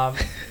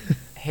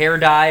hair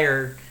dye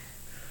or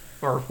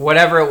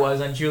whatever it was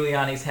on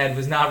Giuliani's head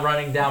was not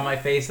running down my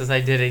face as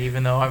I did it,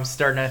 even though I'm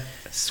starting to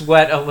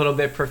sweat a little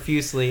bit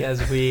profusely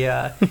as we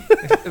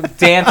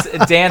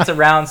dance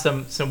around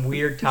some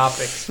weird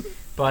topics.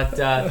 But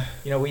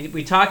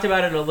we talked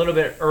about it a little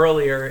bit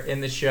earlier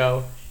in the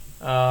show.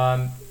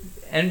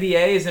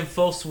 NBA is in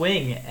full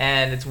swing,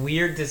 and it's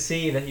weird to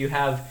see that you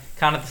have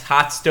kind of this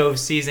hot stove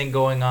season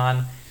going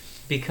on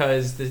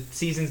because the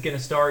season's going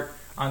to start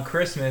on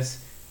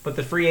Christmas, but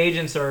the free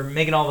agents are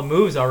making all the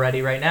moves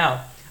already right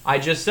now. I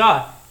just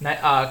saw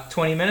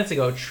 20 minutes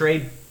ago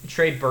Trey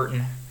Burke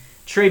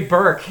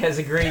has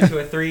agreed to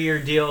a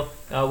 3-year deal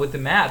with the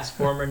Mavs,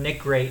 former Nick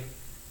Great.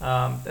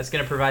 That's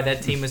going to provide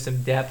that team with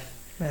some depth.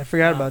 Man, I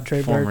forgot about Trey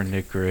Burke. Former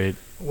Nick Great.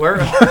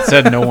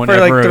 Said no one ever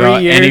like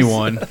about years.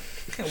 anyone.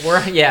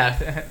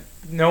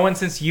 No one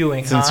since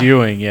Ewing. So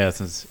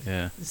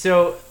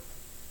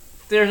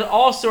there's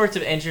all sorts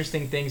of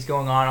interesting things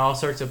going on, all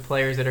sorts of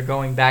players that are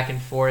going back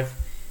and forth.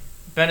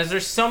 Ben, is there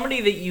somebody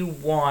that you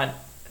want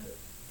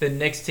the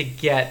Knicks to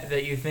get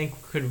that you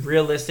think could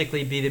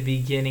realistically be the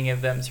beginning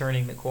of them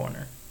turning the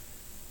corner?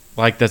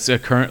 Like that's a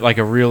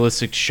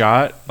realistic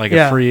shot, like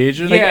a free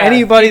agent. Like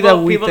anybody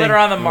people that are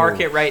on the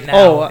market right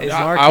now.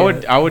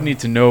 I would need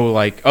to know,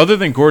 like, other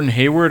than Gordon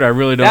Hayward, I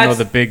really don't know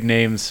the big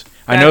names.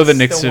 I know the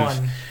Knicks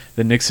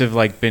have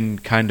like been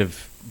kind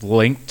of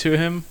linked to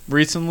him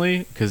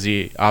recently because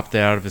he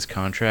opted out of his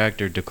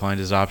contract or declined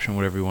his option,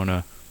 whatever you want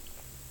to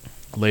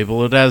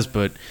label it as.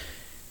 But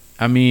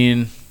I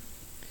mean,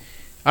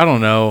 I don't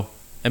know.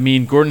 I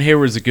mean, Gordon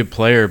Hayward's a good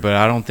player, but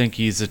I don't think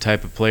he's the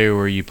type of player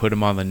where you put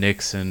him on the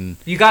Knicks and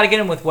you got to get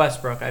him with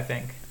Westbrook, I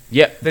think.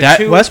 Yeah,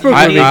 Westbrook.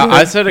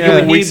 I said a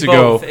couple weeks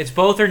ago. It's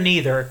both or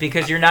neither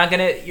because you're not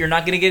gonna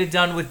get it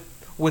done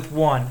with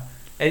one.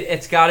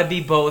 It's got to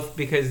be both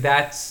because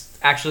that's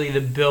actually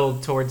the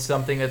build towards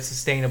something that's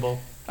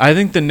sustainable. I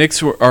think the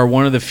Knicks are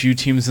one of the few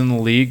teams in the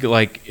league,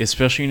 like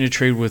especially in a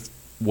trade with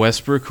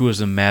Westbrook, who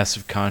has a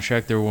massive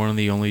contract. They're one of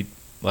the only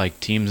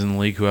teams in the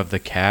league who have the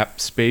cap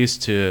space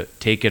to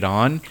take it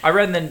on. I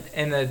read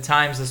in the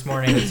Times this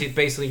morning it's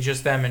basically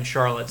just them and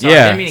Charlotte. So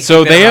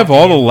so they have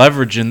all the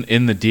leverage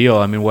in the deal.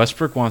 I mean,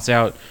 Westbrook wants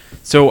out.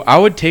 So I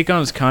would take on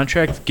his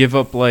contract, give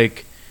up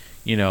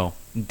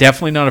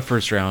definitely not a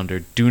first rounder.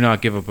 Do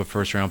not give up a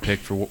first round pick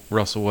for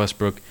Russell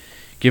Westbrook.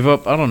 Give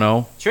up, I don't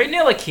know. Trade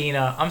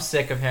Ntilikina. I'm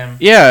sick of him.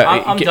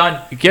 Yeah, I'm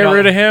done. Get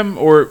rid of him,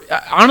 or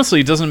honestly,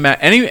 it doesn't matter.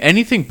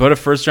 Anything but a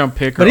first round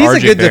pick. But he's a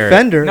good Barrett.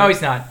 defender. No,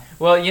 he's not.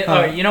 Well, you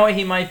know what,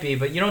 he might be,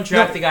 but you don't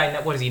draft the guy.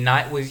 What is he?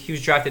 He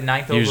was drafted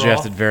 9th overall. He was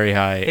drafted very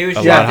high. He was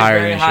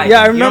drafted very high.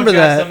 Yeah, I remember you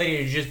don't draft that. Somebody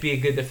to just be a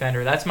good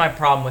defender. That's my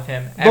problem with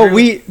him. But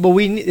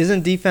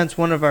isn't defense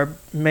one of our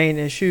main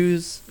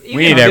issues? You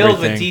can build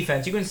with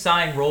defense. You can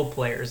sign role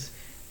players.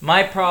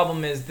 My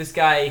problem is this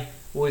guy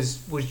was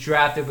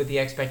drafted with the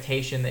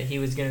expectation that he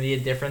was going to be a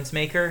difference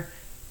maker,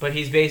 but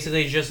he's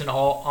basically just an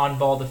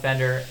on-ball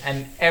defender.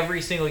 And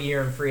every single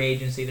year in free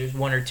agency, there's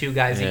 1 or 2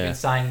 guys that you can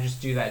sign and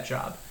just do that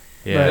job.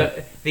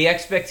 Yeah. The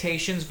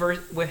expectations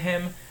with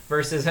him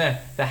versus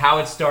the how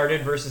it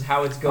started versus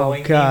how it's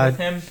going with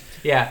him.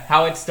 Yeah,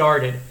 how it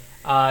started.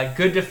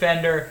 Good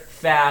defender,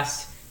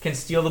 fast, can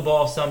steal the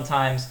ball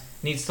sometimes,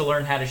 needs to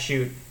learn how to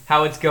shoot.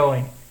 How it's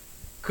going.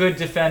 Good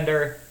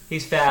defender.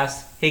 He's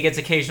fast. He gets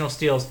occasional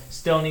steals.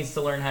 Still needs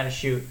to learn how to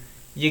shoot.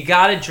 You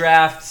got to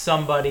draft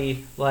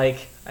somebody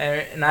like,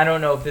 and I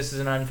don't know if this is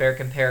an unfair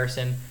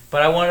comparison,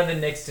 but I wanted the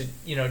Knicks to,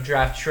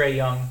 draft Trae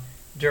Young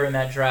during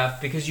that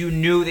draft because you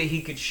knew that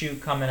he could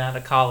shoot coming out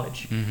of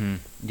college. Mm-hmm.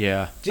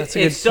 Yeah. That's a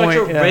good it's such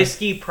point, a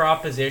risky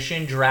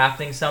proposition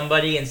drafting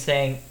somebody and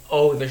saying,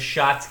 oh, the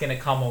shot's going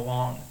to come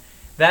along.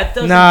 That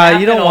doesn't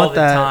happen you don't all want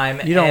the that.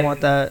 time. You don't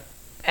want that.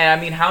 And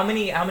I mean, how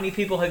many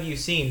people have you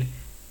seen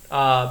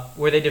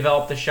where they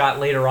develop the shot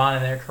later on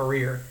in their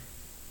career?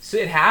 So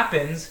it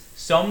happens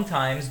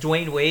sometimes.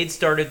 Dwayne Wade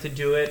started to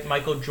do it.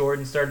 Michael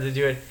Jordan started to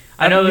do it.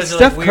 I know there's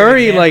Steph weird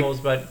Curry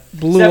examples, but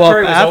blew Steph up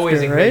Curry was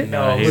always after, a right? good,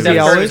 no, Was Steph he Curry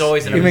always? was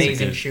always an Even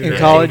amazing shooter. in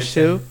college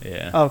Davidson. too.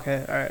 Yeah.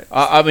 Okay, all right.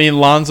 I mean,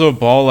 Lonzo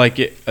Ball,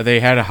 they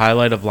had a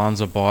highlight of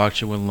Lonzo Ball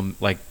actually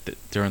when,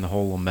 during the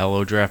whole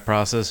LaMelo draft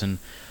process, and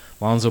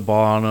Lonzo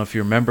Ball, I don't know if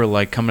you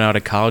remember, coming out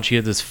of college, he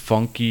had this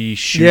funky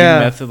shooting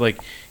method,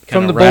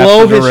 from the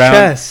below his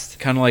chest,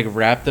 kind of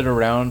wrapped it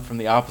around from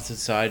the opposite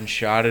side and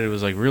shot it. It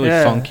was really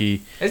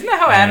funky. Isn't that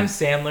how Adam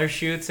Sandler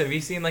shoots? Have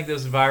you seen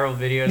those viral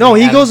videos? No,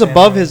 he Adam goes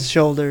above Sandler? his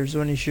shoulders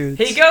when he shoots.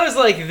 He goes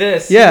like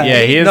this. Yeah,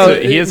 yeah.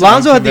 He has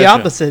Lonzo had the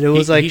opposite. It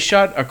was he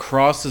shot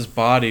across his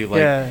body.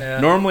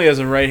 Normally as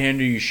a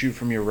right-hander, you shoot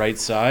from your right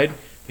side,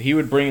 but he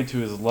would bring it to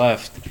his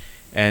left,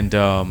 and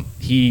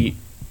he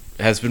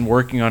has been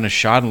working on his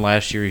shot. And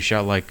last year, he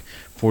shot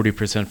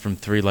 40% from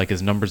three.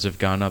 His numbers have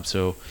gone up.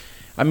 So,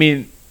 I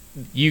mean,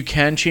 you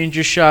can change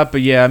your shot,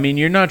 but yeah, I mean,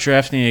 you're not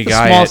drafting a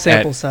guy small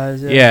sample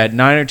size. Yeah,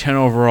 9 or 10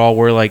 overall.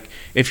 Where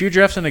if you're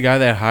drafting a guy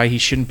that high, he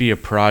shouldn't be a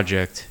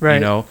project.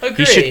 Right. Agree.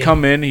 He should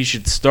come in, he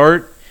should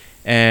start,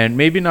 and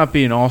maybe not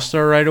be an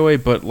all-star right away,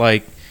 but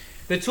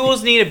the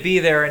tools need to be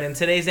there, and in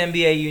today's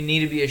NBA, you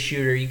need to be a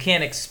shooter. You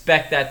can't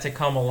expect that to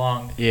come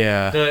along.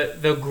 Yeah.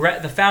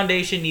 The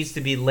foundation needs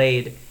to be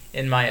laid,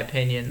 in my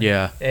opinion.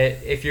 Yeah.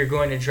 If you're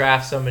going to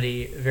draft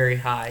somebody very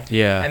high.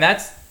 Yeah. And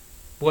that's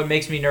what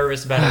makes me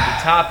nervous about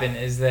Obi Toppin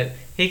is that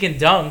he can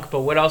dunk,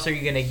 but what else are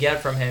you going to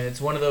get from him?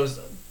 It's one of those.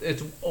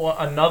 It's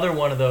another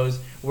one of those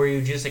where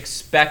you just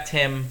expect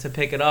him to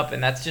pick it up,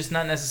 and that's just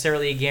not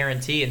necessarily a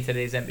guarantee in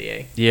today's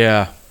NBA.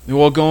 Yeah.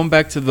 Well, going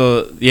back to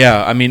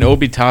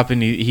Obi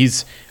Toppin,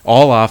 he's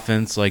all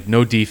offense,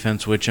 no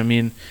defense, which, I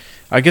mean,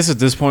 I guess at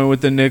this point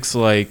with the Knicks,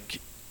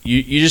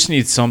 you just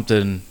need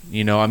something,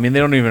 I mean, they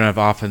don't even have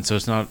offense, so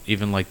it's not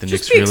even the just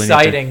Knicks be really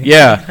exciting.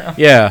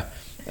 Yeah.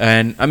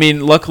 And, I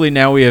mean, luckily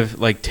now we have,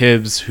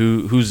 Tibbs,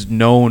 who's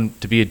known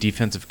to be a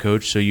defensive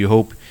coach, so you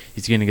hope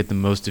he's going to get the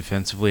most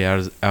defensively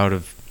out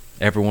of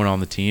everyone on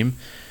the team.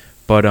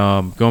 But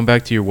going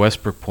back to your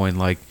Westbrook point,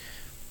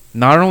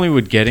 not only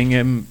would getting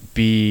him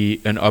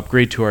be an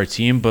upgrade to our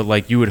team,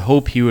 but, you would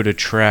hope he would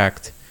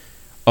attract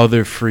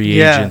other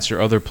free agents or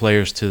other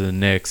players to the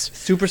Knicks.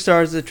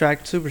 Superstars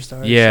attract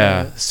superstars.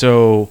 Yeah,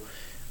 so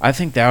I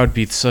think that would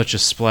be such a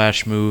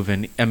splash move.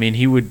 And, I mean,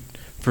 he would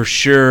for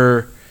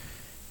sure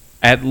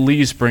at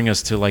least bring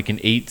us to an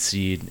 8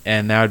 seed,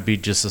 and that would be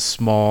just a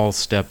small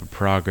step of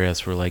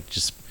progress where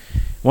just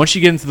once you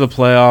get into the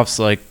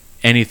playoffs,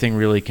 anything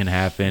really can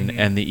happen. Mm-hmm.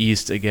 And the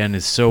East again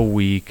is so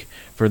weak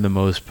for the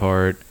most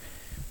part.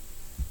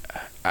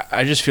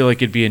 I just feel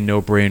it'd be a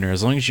no-brainer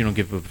as long as you don't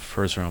give a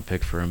first-round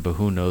pick for him, but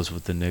who knows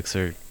what the Knicks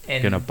are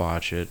going to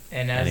botch it.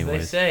 And as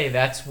anyways. they say,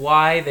 that's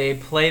why they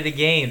play the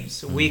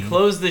games. Mm-hmm. We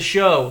close the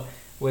show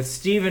with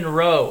Stephen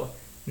Rowe,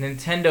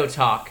 Nintendo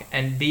Talk,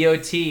 and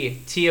BOT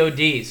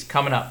TODs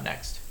coming up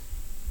next.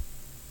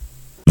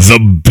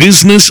 The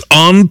Business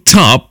on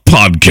Top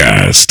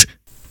Podcast.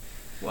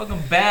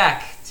 Welcome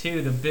back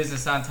to the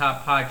Business on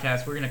Top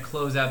Podcast. We're going to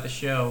close out the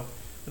show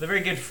with a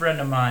very good friend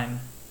of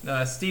mine.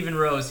 Stephen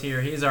Rose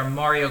here. He's our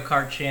Mario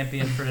Kart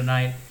champion for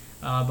tonight.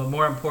 But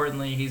more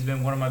importantly, he's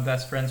been one of my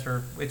best friends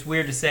for, it's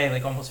weird to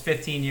say, almost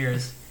 15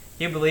 years.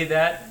 Can you believe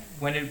that?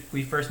 When did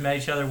we first met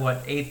each other?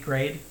 What, 8th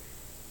grade?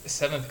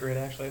 7th grade,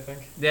 actually, I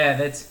think. Yeah,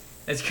 that's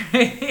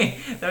crazy.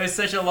 That was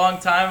such a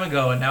long time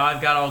ago, and now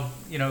I've got all,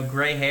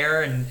 gray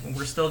hair, and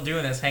we're still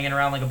doing this, hanging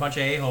around like a bunch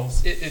of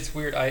a-holes. It's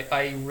weird.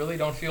 I really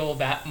don't feel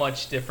that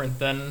much different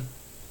than,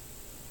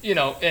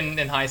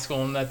 in high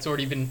school, and that's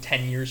already been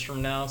 10 years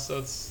from now, so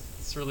it's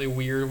really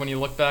weird when you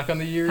look back on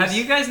the years. Have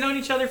you guys known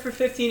each other for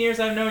 15 years?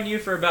 I've known you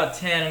for about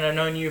 10, and I've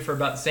known you for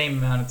about the same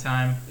amount of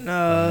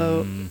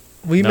time.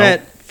 We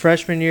met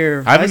freshman year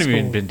of I haven't high school.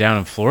 even been down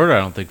in Florida, I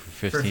don't think,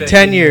 for 15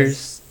 10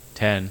 years.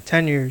 10.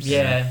 10 years.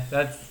 Yeah,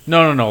 that's...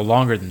 No,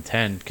 longer than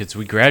 10, because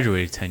we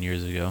graduated 10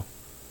 years ago.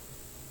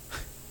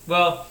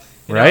 Well...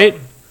 Right?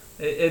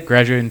 It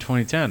Graduated in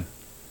 2010.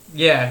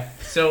 Yeah,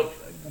 so...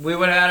 We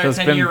would have had our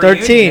So it's 10-year been reunion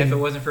 13. if it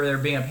wasn't for there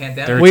being a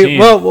pandemic.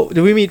 13.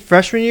 Did we meet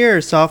freshman year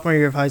or sophomore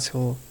year of high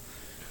school?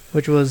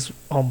 Which was,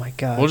 oh my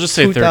God. We'll just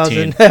say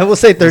 13. We'll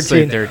say 13. Let's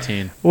say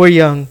 13. We're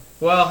young.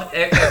 Well,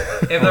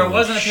 if there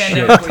wasn't a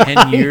Shit,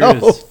 pandemic, 10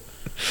 years.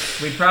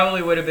 we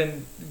probably would have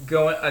been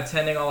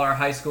attending all our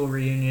high school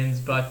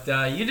reunions. But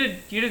you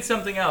did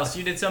something else.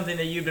 You did something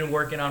that you've been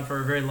working on for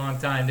a very long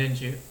time,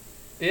 didn't you?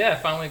 Yeah,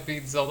 finally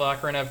beat Zelda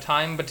Ocarina of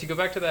Time. But to go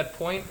back to that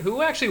point,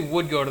 who actually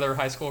would go to their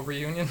high school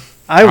reunion?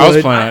 I was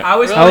would. planning. I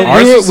was Really?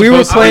 planning. We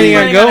were supposed to planning be-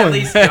 on at going.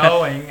 least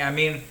going. I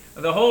mean,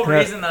 the whole Yeah.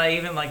 reason that I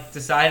even like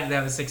decided to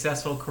have a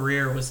successful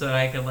career was so that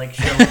I could like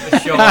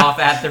show off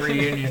at the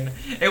reunion.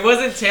 It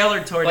wasn't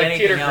tailored toward Like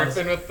anything Peter else.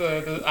 Griffin with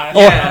the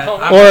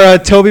Yeah, Or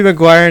Tobey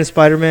Maguire and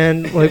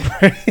Spider-Man, like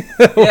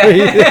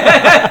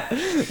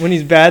when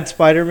he's bad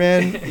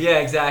Spider-Man. Yeah,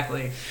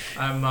 exactly.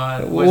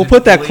 We'll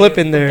put that clip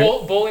in there.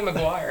 Bully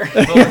Maguire.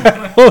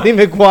 Tobey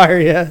Maguire,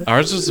 yeah.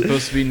 Ours was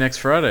supposed to be next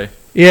Friday.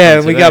 Yeah,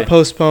 From we got today.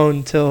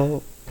 postponed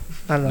till,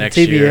 I don't know, Next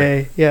TBA.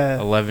 year. Yeah.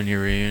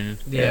 11-year reunion.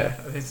 Yeah,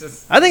 it's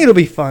just. I think it'll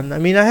be fun. I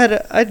mean, I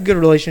had good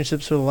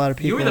relationships with a lot of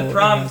people. You were the in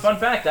prom. high Fun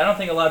fact: I don't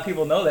think a lot of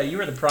people know that you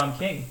were the prom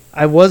king.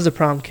 I was the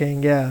prom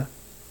king, yeah.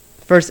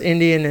 First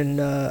Indian in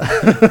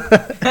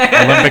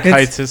Olympic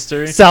Heights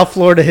history. South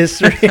Florida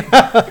history.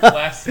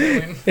 Last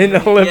season. In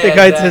Olympic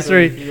Yeah, Heights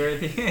exactly. history. You were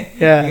the,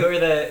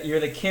 Yeah. you're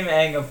the Kim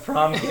Ang of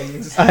prom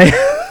kings.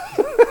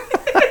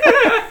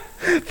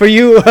 For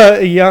you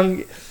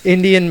young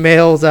Indian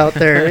males out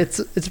there, it's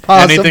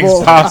possible.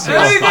 Anything's possible.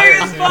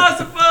 Anything is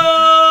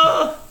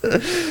possible.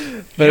 But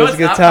You it know was what's a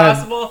good not time.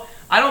 possible?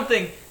 I don't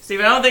think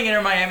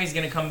Inter Miami's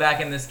going to come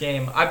back in this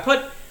game. I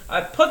put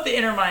the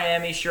Inter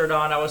Miami shirt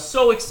on. I was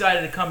so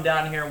excited to come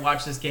down here and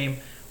watch this game.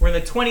 We're in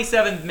the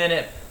 27th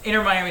minute.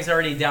 Inter Miami's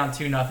already down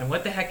 2-0.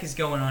 What the heck is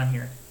going on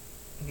here?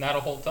 Not a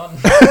whole ton.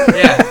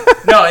 Yeah.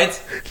 No,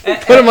 it's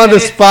Put him on the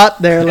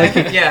spot there, like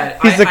yeah,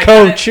 he's the I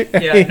coach.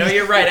 Kinda, yeah, no,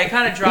 you're right. I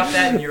kind of dropped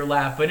that in your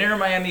lap. But Inter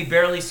Miami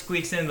barely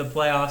squeaks into the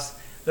playoffs.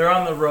 They're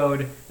on the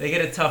road. They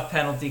get a tough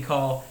penalty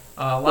call.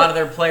 A lot of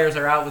their players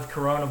are out with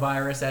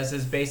coronavirus, as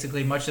is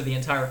basically much of the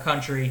entire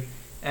country.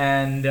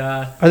 And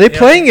Are they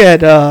playing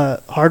at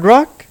Hard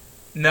Rock?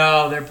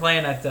 No, they're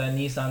playing at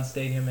Nissan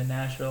Stadium in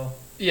Nashville.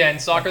 Yeah, in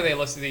soccer they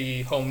list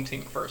the home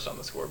team first on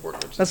the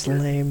scoreboard. Which That's is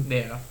weird. lame.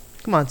 Yeah,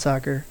 Come on,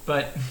 soccer.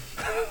 but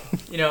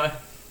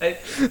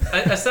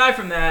aside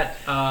from that,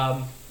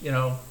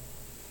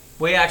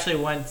 we actually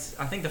went.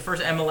 I think the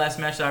first MLS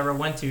match that I ever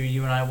went to,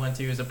 you and I went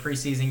to, was a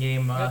preseason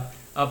game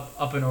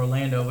up in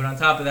Orlando. But on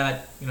top of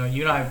that, you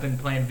and I have been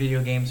playing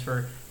video games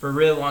for a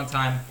really long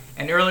time.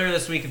 And earlier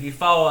this week, if you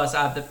follow us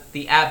at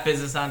the at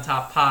Business on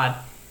Top Pod,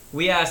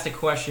 we asked a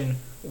question: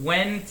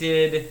 when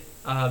did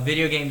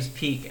video games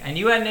peak? And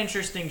you had an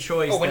interesting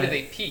choice. Oh, when did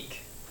they peak?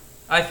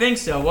 I think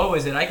so. What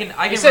was it? I can.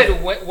 You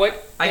said what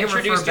I can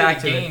introduced refer you back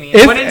to to gaming?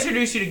 If- What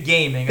introduced you to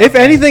gaming? If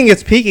Okay. anything,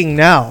 it's peaking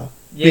now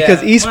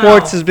because Yeah, esports well,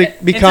 has in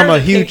become terms a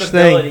of huge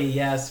capability, thing.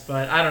 Yes,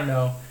 but I don't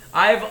know.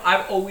 I've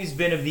always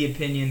been of the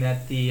opinion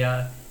that the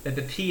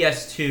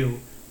PS2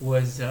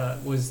 was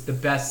the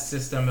best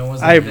system. It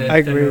was I the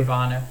agree.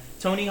 Nirvana.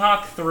 Tony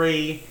Hawk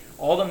 3,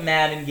 all the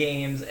Madden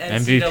games,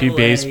 NCAA, MVP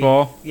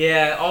baseball.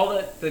 Yeah, all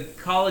the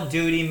Call of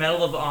Duty,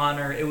 Medal of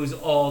Honor. It was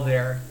all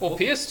there. Well,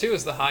 PS2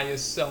 is the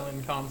highest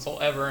selling console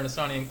ever, and it's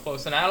not even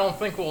close. And I don't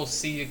think we'll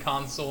see a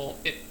console.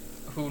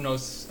 Who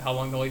knows how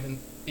long they'll even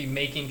be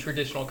making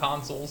traditional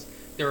consoles.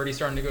 They're already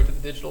starting to go to the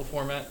digital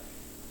format.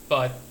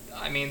 But,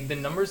 I mean, the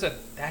numbers that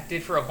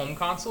did for a home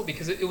console,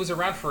 because it was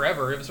around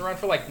forever. It was around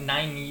for like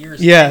 9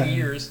 years, Yeah. 10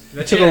 years.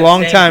 It took a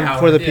long time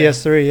before the Yeah.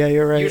 PS3. Yeah,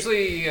 you're right.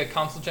 Usually a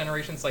console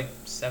generation's like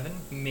 7,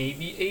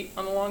 maybe 8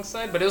 on the long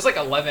side, but it was like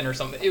 11 or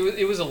something.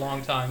 It was a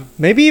long time.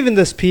 Maybe even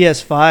this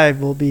PS5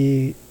 will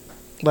be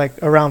like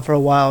around for a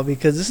while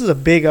because this is a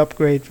big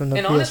upgrade from the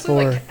And PS4.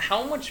 honestly, like,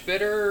 how much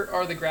better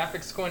are the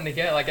graphics going to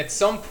get? Like, at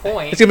some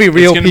point, it's gonna be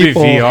real it's gonna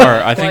people. be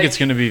VR. I think Like- it's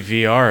gonna be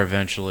VR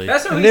eventually.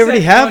 That's what And we they already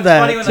said. have It's that,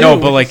 funny when too. No,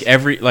 they-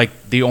 but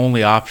like the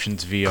only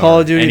options VR.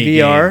 Call of Duty any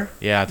VR? game.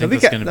 Yeah, I think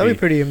that'd that's gonna be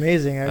pretty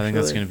amazing. Actually, I think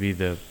that's gonna be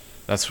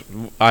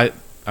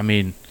I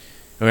mean,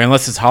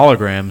 unless it's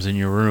holograms in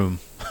your room,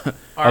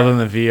 other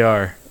than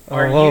VR.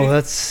 Are Oh, you-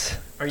 that's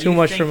are too you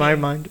much for my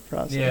thinking- mind to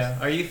process. Yeah.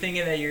 Are you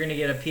thinking that you're gonna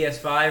get a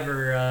PS5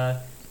 or?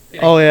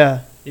 Oh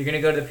yeah. You're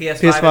gonna go to the PS5,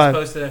 PS5. as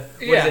opposed to what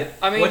Yeah, is it?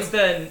 I mean- what's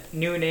the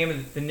name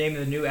of the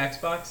new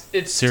Xbox?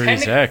 it's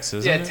Series X,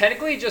 isn't yeah, it?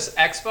 technically just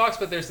Xbox,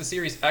 but there's the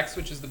Series X,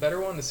 which is the better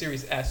one, the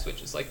Series S,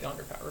 which is like the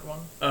underpowered one.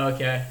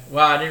 Okay.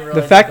 Wow, I didn't The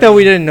realize. fact that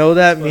we didn't know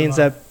that split means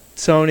them that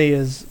Sony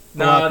is a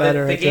lot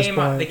better the at this game.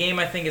 point. The game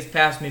I think has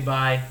passed me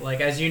by.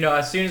 Like as you know,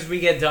 as soon as we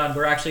get done,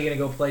 we're actually gonna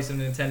go play some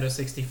Nintendo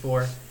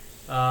 64.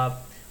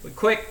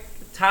 Quick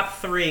top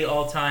 3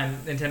 all-time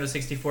Nintendo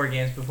 64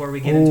 games before we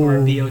get into our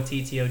Ooh.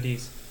 BOT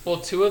TODs. Well,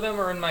 2 of them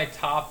are in my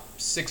top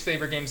 6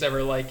 favorite games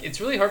ever. Like,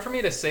 it's really hard for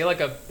me to say like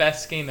a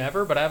best game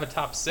ever, but I have a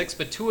top 6.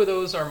 But 2 of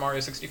those are Mario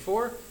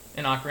 64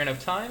 and Ocarina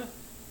of Time,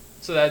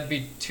 so that'd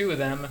be 2 of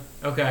them.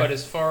 Okay. But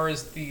as far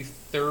as the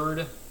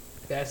third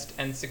best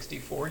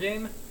N64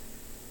 game,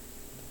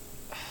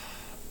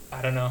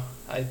 I don't know.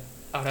 I'd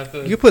have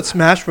to. You put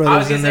Smash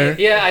Brothers gonna in say, there.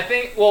 Yeah, I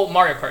think. Well,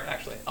 Mario Kart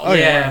actually. Oh,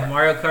 yeah, yeah.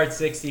 Mario Kart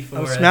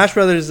 64. Smash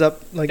Brothers is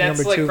up like That's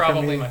number like 2 for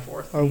probably me, my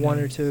 4th. or 1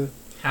 or 2.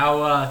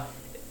 How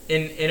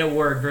in a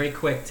word, very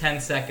quick, 10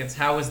 seconds.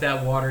 How was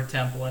that water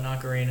temple in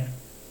Ocarina?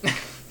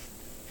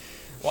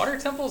 Water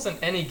temples in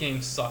any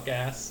game suck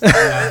ass.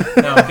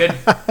 No,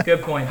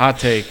 good point. Hot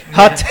take.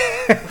 Hot.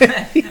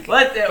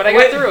 But I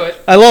got through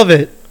it. I love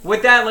it.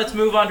 With that, let's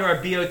move on to our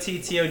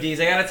BOT-TODs.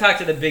 I got to talk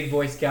to the big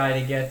voice guy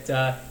to get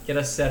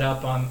us set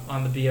up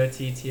on the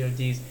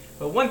BOT-TODs.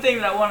 But one thing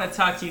that I want to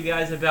talk to you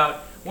guys about,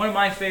 one of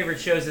my favorite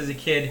shows as a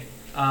kid,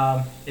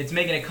 it's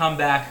making a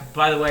comeback.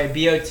 By the way,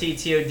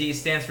 BOT-TOD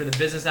stands for the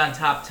Business on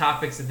Top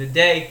Topics of the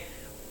Day.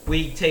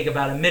 We take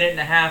about a minute and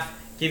a half,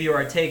 give you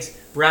our takes,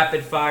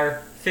 rapid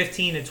fire,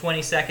 15 to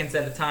 20 seconds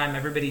at a time.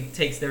 Everybody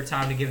takes their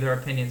time to give their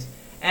opinions.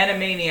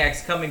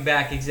 Animaniacs coming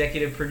back,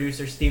 executive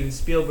producer Steven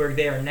Spielberg.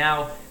 They are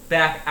now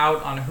back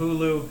out on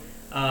Hulu.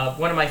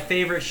 One of my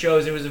favorite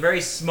shows. It was a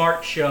very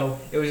smart show.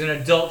 It was an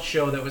adult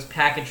show that was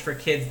packaged for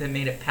kids that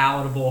made it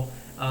palatable.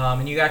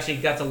 And you actually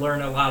got to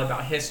learn a lot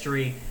about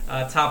history,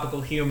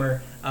 topical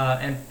humor,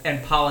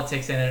 and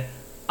politics in it.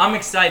 I'm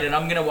excited.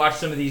 I'm going to watch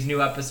some of these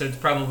new episodes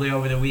probably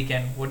over the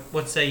weekend.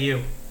 What say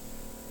you?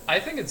 I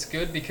think it's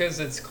good because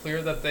it's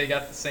clear that they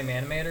got the same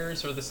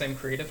animators or the same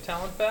creative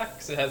talent back,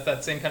 because it has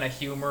that same kind of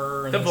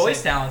humor. And the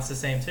voice talent's the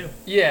same, too.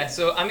 Yeah,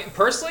 so, I mean,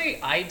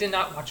 personally, I did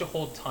not watch a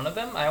whole ton of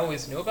them. I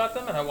always knew about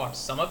them, and I watched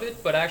some of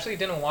it, but I actually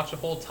didn't watch a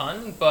whole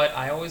ton, but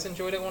I always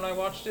enjoyed it when I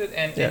watched it,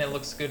 and it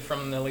looks good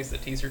from at least the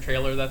teaser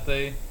trailer that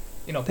they,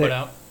 put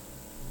out.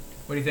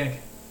 What do you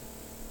think?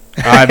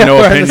 I have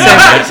no opinion. Sorry.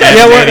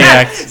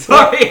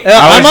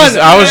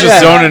 I was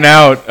just zoning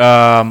out.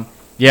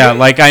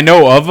 Like I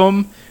know of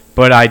them,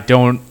 but I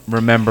don't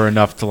remember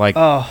enough to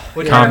comment.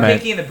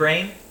 Pinky and the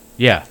Brain?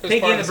 Yeah.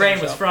 Pinky and the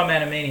Brain was from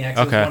Animaniacs.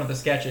 It was one of the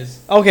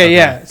sketches. Okay,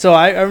 yeah. So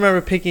I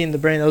remember Pinky and the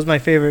Brain. That was my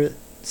favorite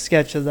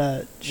sketch of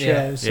that show.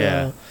 Yeah.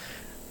 So,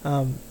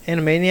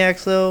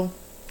 Animaniacs, though,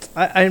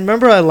 I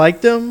remember I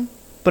liked them,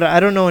 but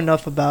I don't know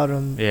enough about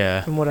them.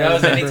 Yeah. From what that I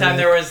was remember.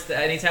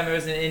 anytime there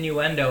was an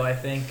innuendo, I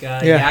think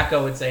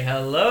Yakko would say,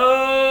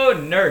 "Hello,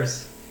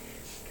 nurse."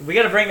 We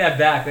got to bring that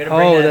back. We got to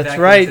bring that that's back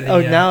right. Into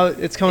the, now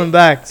it's coming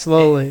back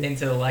slowly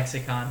into the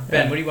lexicon.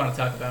 Ben, what do you want to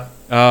talk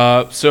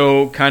about?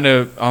 So kind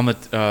of on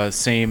the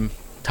same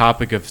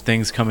topic of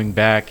things coming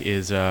back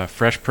is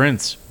Fresh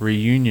Prince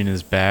reunion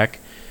is back.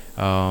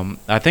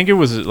 I think it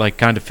was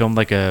kind of filmed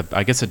like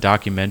a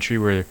documentary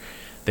where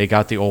they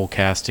got the old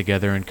cast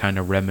together and kind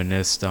of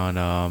reminisced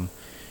on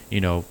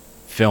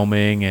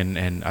filming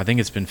and I think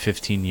it's been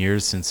 15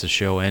 years since the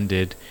show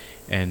ended,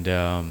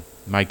 and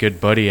my good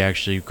buddy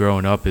actually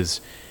growing up has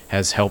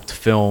helped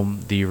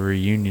film the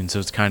reunion, so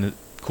it's kind of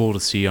cool to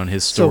see on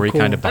his story, so cool.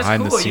 kind of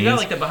behind That's cool. the scenes. You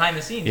got the behind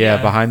the scenes.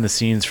 Yeah, behind the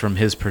scenes from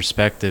his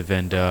perspective.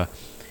 And I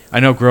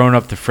know growing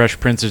up, The Fresh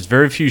Prince, there's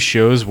very few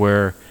shows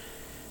where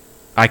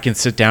I can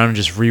sit down and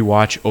just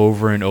rewatch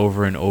over and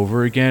over and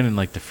over again, and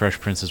The Fresh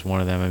Prince is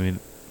one of them. I mean,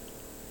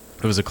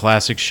 it was a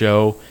classic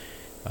show,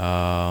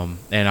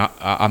 and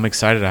I'm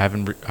excited. I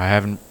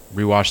haven't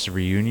rewatched the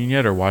reunion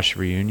yet or watched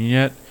the reunion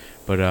yet,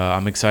 but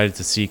I'm excited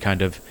to see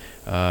kind of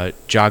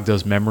jog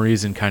those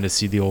memories and kind of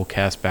see the old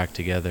cast back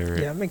together.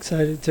 Yeah, I'm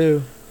excited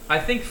too. I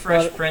think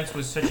Fresh Prince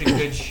was such a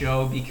good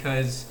show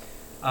because,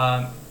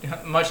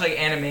 much like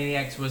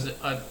Animaniacs was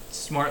a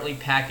smartly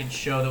packaged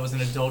show that was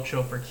an adult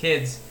show for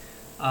kids,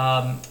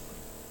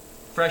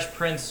 Fresh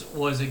Prince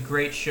was a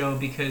great show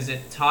because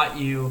it taught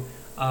you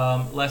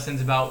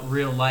lessons about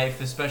real life,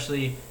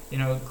 especially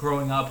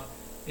growing up.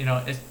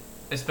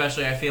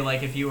 Especially I feel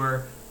like if you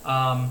were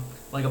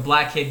like a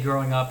black kid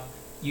growing up,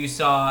 you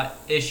saw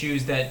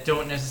issues that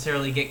don't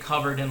necessarily get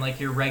covered in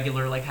your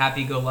regular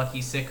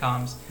happy-go-lucky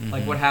sitcoms,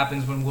 like what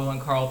happens when Will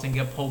and Carlton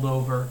get pulled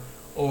over,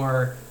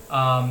 or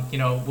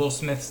Will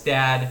Smith's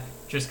dad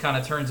just kind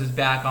of turns his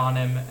back on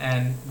him,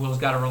 and Will's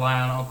got to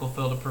rely on Uncle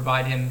Phil to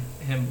provide him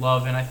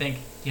love. And I think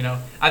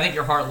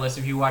you're heartless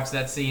if you watch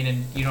that scene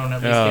and you don't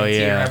at least get a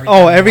tear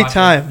every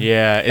time.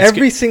 Yeah,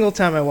 every single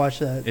time I watch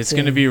that. It's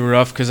going to be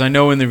rough because I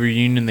know in the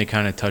reunion they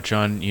kind of touch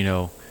on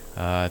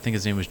I think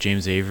his name was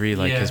James Avery,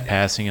 his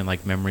passing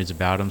and memories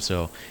about him.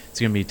 So it's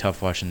gonna be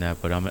tough watching that,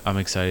 but I'm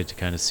excited to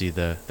kind of see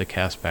the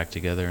cast back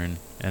together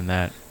and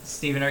that.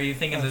 Steven, are you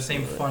thinking the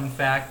same fun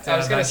fact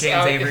about James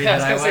Avery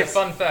that I was? Say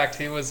fun fact.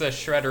 He was a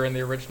Shredder in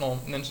the original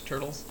Ninja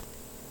Turtles.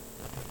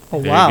 Oh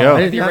wow!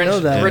 I did not know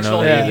The that. original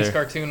 80s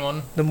cartoon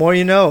one. The more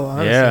you know,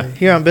 honestly. Yeah.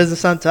 Here on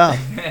Business on Top.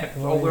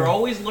 Well, we're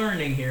always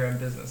learning here on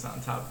Business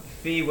on Top.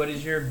 Fee, what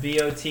is your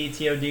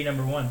BOT-TOD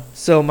number one?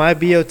 So my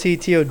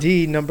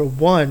BOT-TOD number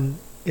one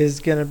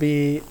is going to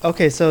be...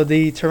 Okay, so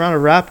the Toronto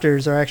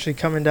Raptors are actually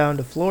coming down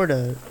to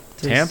Florida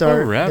to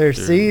start their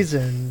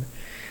season.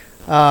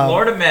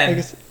 Florida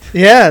men.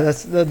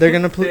 They're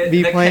going to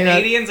be playing... The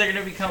Canadians are going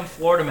to become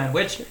Florida men,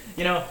 which,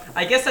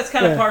 I guess that's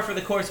kind of par for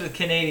the course with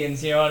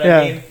Canadians, you know what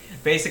I mean?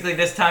 Basically,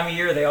 this time of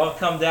year, they all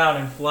come down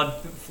and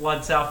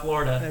flood South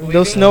Florida.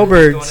 Those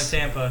snowbirds. Going to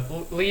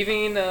Tampa.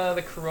 Leaving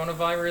the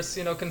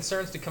coronavirus,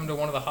 concerns to come to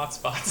one of the hot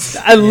spots.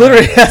 I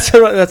literally...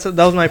 That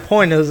was my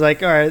point. It was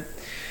like, all right...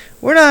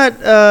 We're not.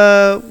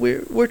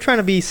 We're trying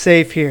to be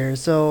safe here,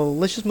 so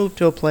let's just move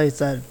to a place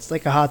that's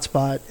like a hot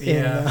spot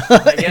in.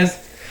 I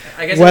guess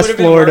West it would have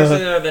Florida. been worse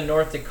than the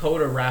North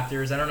Dakota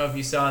Raptors. I don't know if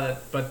you saw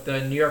that, but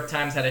the New York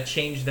Times had to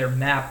change their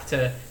map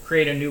to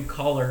create a new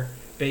color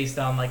based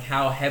on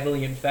how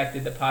heavily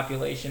infected the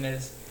population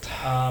is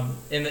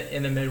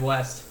in the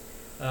Midwest.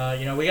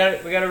 We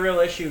got a real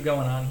issue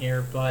going on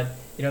here. But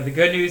the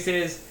good news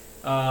is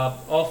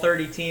all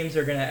 30 teams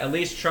are going to at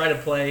least try to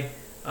play.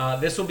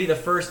 This will be the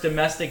first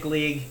domestic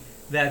league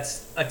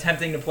that's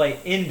attempting to play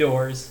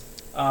indoors.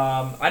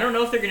 I don't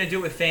know if they're going to do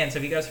it with fans.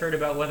 Have you guys heard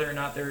about whether or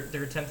not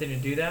they're attempting to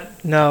do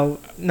that? No,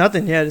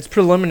 nothing yet. It's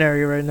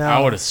preliminary right now.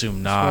 I would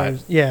assume not.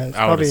 It's I would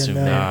probably assume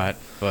not,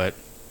 but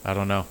I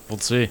don't know. We'll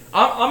see.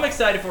 I'm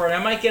excited for it.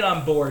 I might get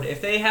on board.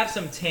 If they have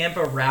some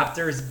Tampa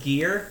Raptors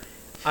gear,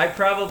 I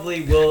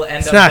probably will end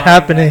up. It's not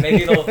happening.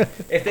 Maybe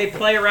if they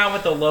play around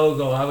with the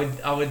logo,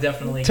 I would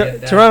definitely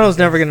get that. Toronto's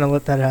never going to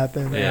let that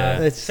happen.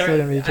 Yeah, it's still going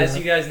to be Toronto. As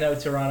you guys know,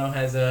 Toronto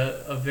has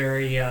a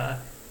very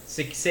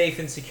safe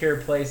and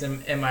secure place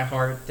in my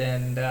heart,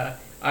 and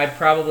I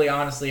probably,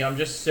 honestly, I'm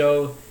just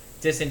so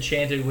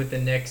disenchanted with the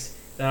Knicks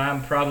that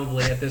I'm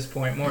probably at this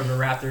point more of a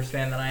Raptors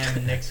fan than I am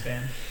a Knicks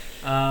fan.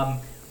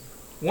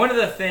 One of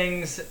the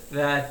things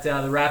that the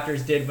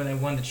Raptors did when they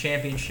won the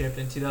championship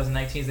in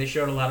 2019 is they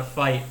showed a lot of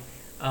fight.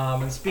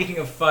 And speaking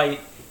of fight,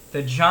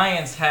 the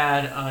Giants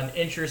had an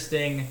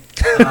interesting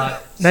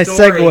nice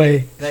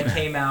story segue that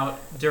came out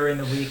during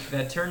the week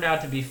that turned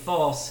out to be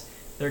false.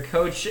 Their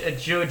coach,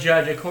 Joe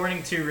Judge,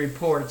 according to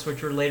reports,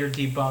 which were later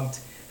debunked,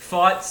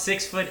 fought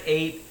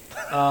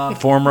 6'8"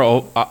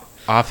 former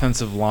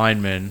offensive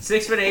lineman.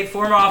 6'8"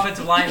 former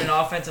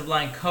offensive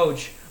line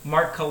coach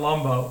Mark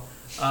Colombo.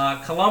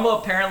 Colombo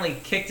apparently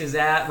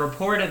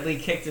reportedly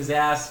kicked his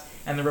ass,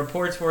 and the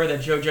reports were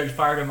that Joe Judge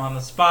fired him on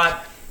the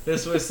spot.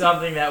 This was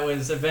something that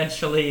was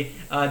eventually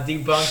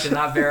debunked and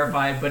not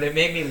verified, but it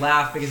made me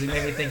laugh because it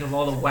made me think of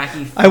all the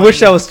wacky. I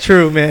wish that was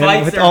true, man.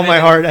 With all my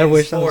heart, I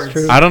wish that was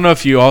true. I don't know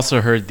if you also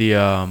heard the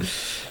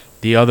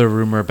other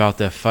rumor about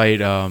that fight.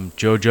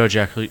 Joe Judge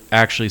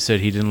actually said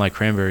he didn't like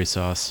cranberry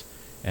sauce,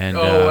 and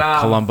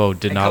Colombo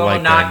did not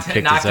like that and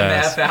kicked his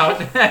ass. Him out.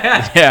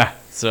 Yeah,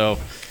 so.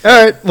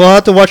 All right, well, I'll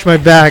have to watch my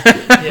back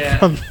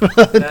from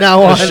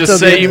now on. Let's just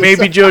say you may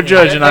be Joe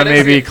Judge and I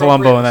may be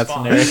Colombo in that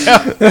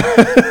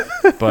scenario.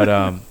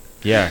 But,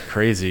 yeah,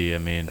 crazy. I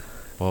mean,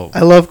 well.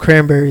 I love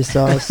cranberry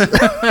sauce.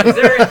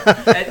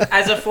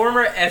 As a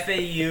former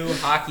FAU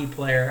hockey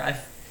player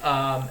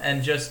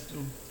and just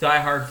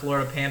diehard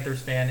Florida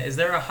Panthers fan, is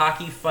there a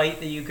hockey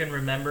fight that you can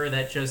remember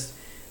that just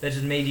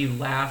made you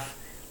laugh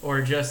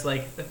or just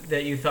like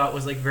that you thought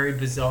was like very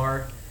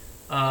bizarre?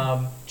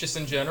 Just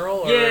in general,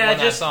 or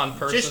just on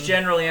person? Just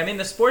generally. I mean,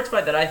 the sports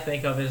fight that I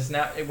think of is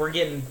now we're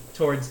getting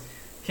towards.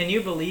 Can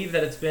you believe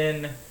that it's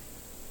been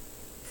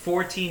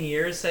 14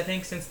 years, I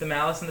think, since the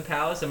Malice in the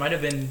Palace? It might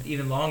have been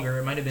even longer.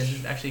 It might have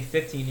been actually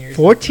 15 years.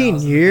 14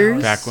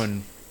 years? Back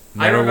when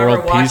I remember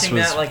World Peace watching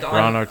was that like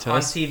Ron on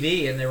Artest.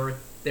 TV, and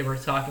they were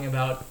talking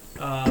about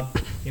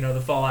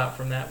the fallout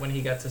from that when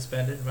he got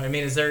suspended. I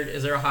mean, is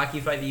there a hockey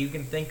fight that you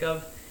can think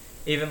of?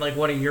 Even like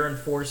one of your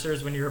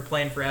enforcers when you were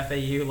playing for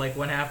FAU, like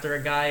went after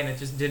a guy and it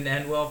just didn't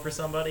end well for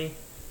somebody?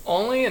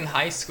 Only in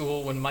high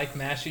school when Mike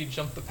Massey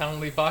jumped the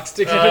penalty box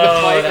to get into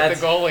the fight with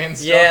the goalie and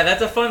stuff. Yeah,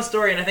 that's a fun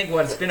story, and I think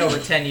it's been over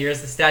 10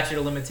 years. The statute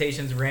of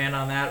limitations ran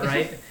on that,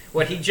 right?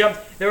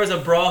 There was a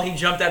brawl, he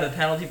jumped out of the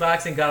penalty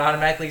box and got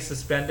automatically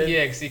suspended.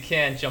 Yeah, because you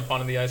can't jump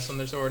onto the ice when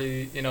the's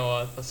already,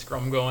 a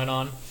scrum going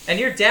on. And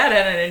your dad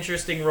had an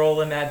interesting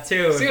role in that,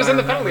 too. So he was in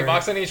the penalty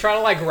box, and he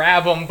tried to,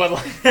 grab him, but,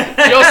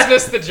 just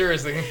missed the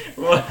jersey.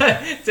 Well,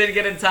 didn't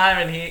get in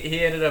time, and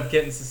he ended up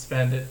getting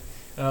suspended.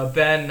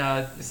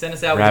 Ben, send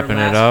us out Wrapping with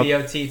your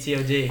last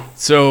VOT-TOD.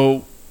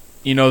 So,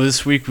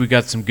 this week we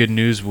got some good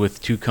news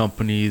with two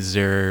companies.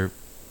 Their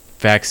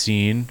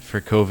vaccine for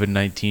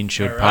COVID-19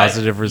 showed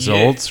positive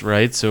results,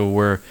 right? So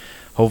we're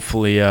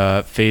hopefully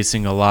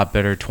facing a lot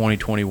better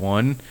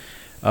 2021.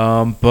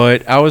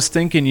 But I was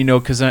thinking,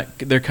 because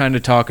they're kind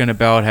of talking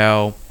about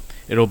how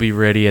it'll be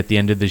ready at the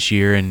end of this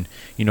year, and,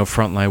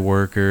 frontline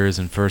workers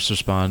and first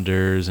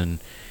responders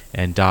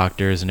and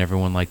doctors and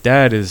everyone like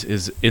that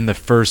is in the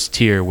first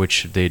tier,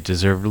 which they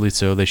deservedly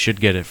so. They should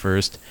get it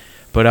first.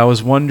 But I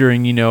was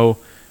wondering,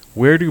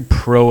 where do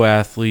pro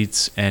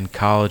athletes and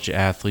college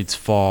athletes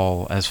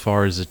fall as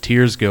far as the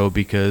tiers go?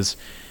 Because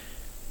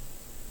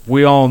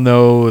we all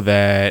know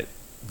that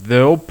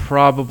they'll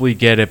probably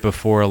get it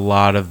before a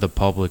lot of the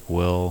public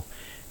will.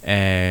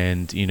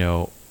 And,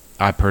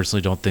 I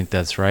personally don't think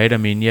that's right. I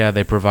mean, yeah,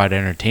 they provide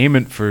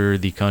entertainment for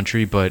the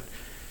country, but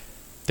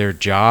their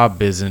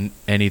job isn't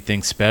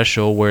anything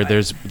special, where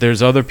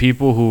there's other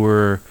people who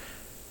are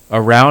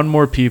around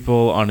more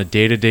people on a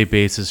day-to-day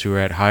basis who are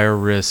at higher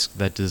risk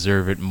that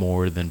deserve it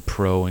more than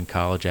pro and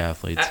college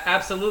athletes.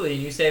 Absolutely.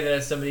 And you say that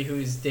as somebody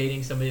who's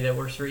dating somebody that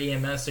works for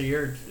EMS, so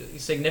you're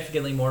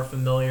significantly more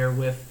familiar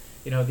with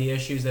the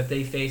issues that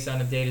they face on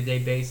a day-to-day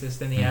basis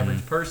than the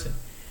average person.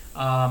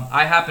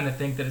 I happen to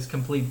think that it's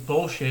complete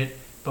bullshit,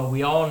 but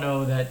we all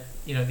know that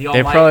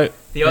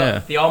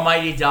the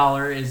almighty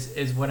dollar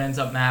is what ends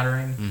up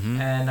mattering.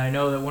 And I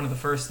know that one of the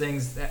first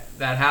things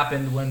that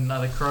happened when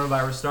the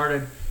coronavirus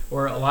started,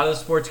 where a lot of the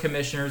sports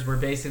commissioners were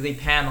basically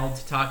paneled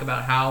to talk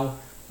about how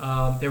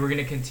they were going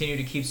to continue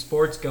to keep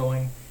sports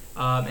going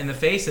in the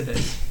face of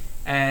this.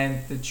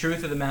 And the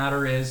truth of the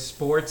matter is,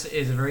 sports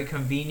is a very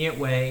convenient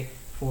way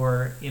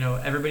for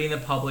everybody in the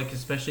public,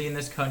 especially in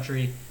this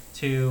country,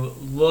 to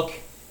look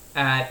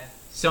at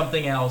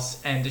something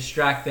else and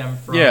distract them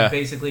from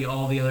basically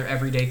all the other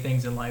everyday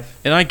things in life.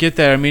 And I get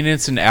that. I mean,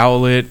 it's an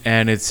outlet,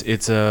 and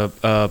it's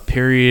a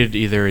period,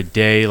 either a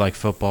day like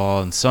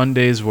football and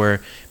Sundays,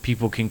 where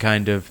people can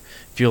kind of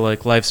feel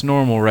like life's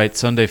normal, right?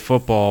 Sunday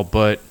football,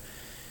 but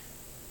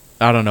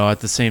I don't know.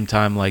 At the same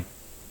time, like,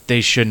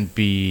 they shouldn't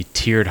be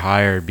tiered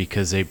higher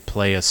because they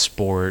play a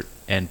sport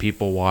and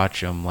people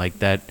watch them like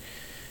that.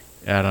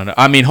 I don't know.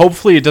 I mean,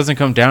 hopefully it doesn't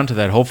come down to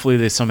that. Hopefully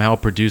they somehow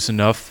produce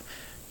enough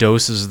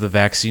doses of the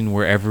vaccine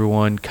where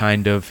everyone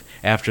kind of,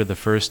 after the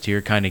first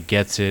tier, kind of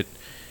gets it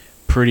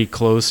pretty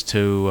close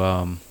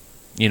to,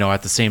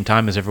 at the same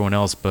time as everyone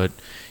else, but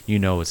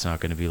it's not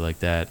going to be like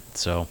that.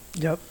 So,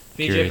 Yep.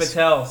 BJ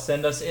Patel,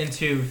 send us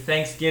into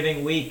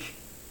Thanksgiving week.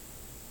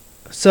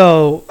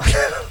 So,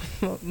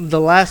 the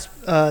last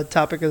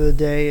topic of the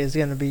day is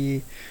going to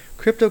be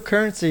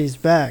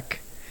cryptocurrencies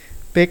back.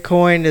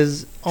 Bitcoin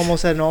is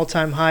almost at an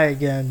all-time high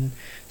again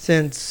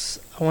since,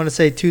 I want to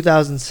say,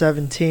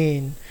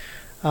 2017.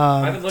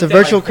 It's a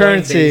virtual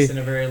currency. In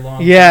a very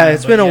long yeah, time,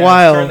 it's been a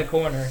while. Turn the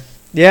corner.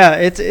 Yeah,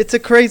 it's a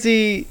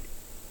crazy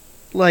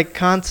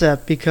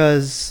concept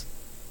because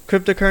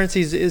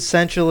cryptocurrencies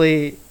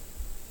essentially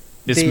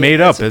it's made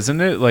up, isn't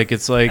it? Like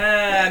it's like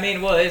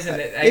isn't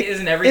it?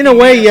 Isn't everything? In a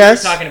way,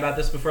 yes. We were talking about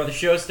this before the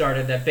show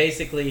started. That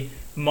basically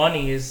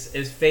money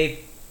is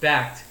faith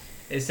backed.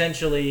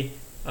 Essentially,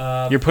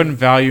 you're putting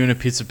value in a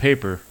piece of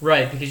paper,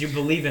 right? Because you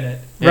believe in it,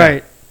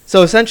 right?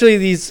 So essentially,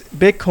 these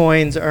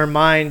bitcoins are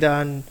mined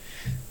on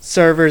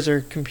servers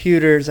or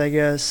computers, I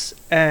guess,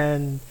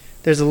 and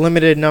there's a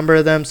limited number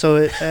of them, so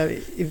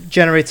it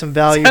generates some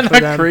value for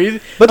them.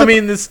 Crazy? But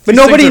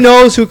nobody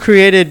knows who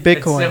created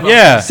Bitcoin.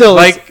 Yeah, still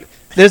like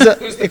there's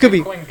it could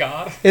be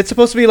God. It's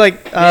supposed to be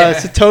like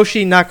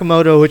Satoshi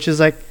Nakamoto, which is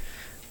like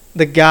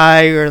the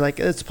guy, or like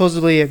it's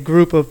supposedly a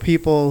group of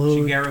people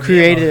who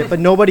created it, but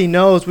nobody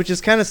knows, which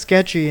is kind of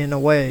sketchy in a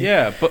way.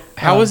 Yeah, but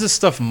how is this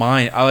stuff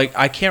mined?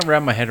 I can't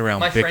wrap my head around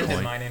my Bitcoin. friend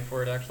did mining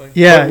for it, actually.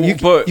 Yeah,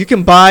 you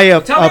can buy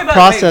a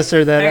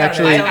processor that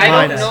actually mines.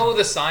 I don't know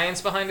the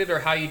science behind it or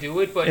how you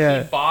do it, but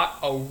he bought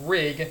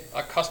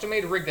a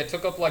custom-made rig that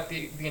took up like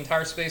the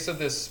entire space of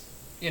this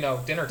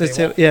dinner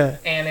table.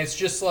 And it's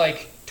just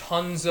like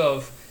tons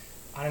of,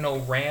 I don't know,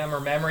 RAM or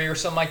memory or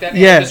something like that.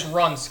 And it just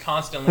runs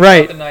constantly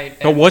throughout the night.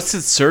 But what's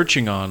it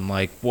searching on?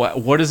 Like,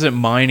 what is it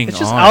mining on? It's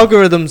just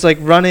algorithms like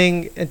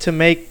running to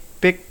make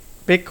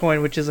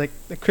Bitcoin, which is like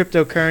a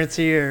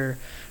cryptocurrency or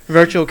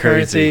virtual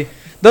currency.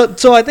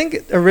 So I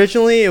think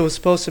originally it was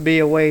supposed to be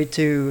a way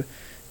to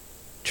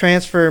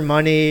transfer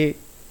money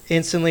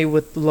instantly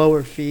with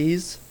lower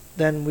fees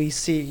than we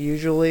see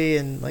usually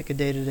in like a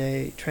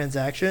day-to-day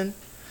transaction.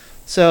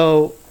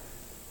 So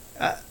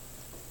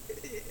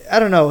I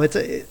don't know.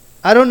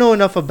 I don't know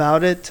enough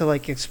about it to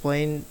like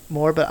explain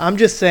more, but I'm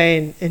just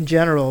saying in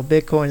general,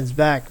 Bitcoin is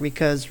back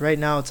because right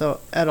now it's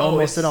at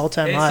almost an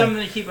all-time high. It's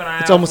something to keep an eye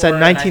out It's almost at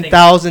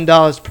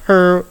 $19,000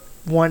 per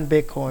one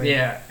Bitcoin.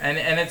 Yeah, and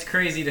it's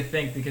crazy to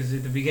think because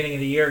at the beginning of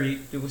the year,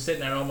 it was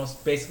sitting at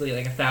almost basically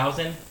like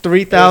 1,000.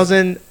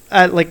 3,000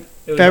 at like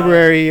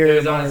February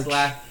or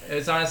March. It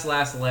was on its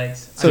last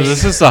legs. So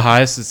this is the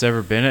highest it's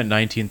ever been at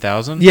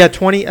 19,000? Yeah,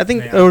 20. I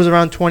think it was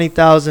around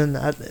 20,000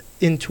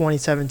 in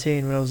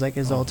 2017 when it was like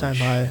his all-time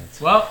high.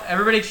 Well,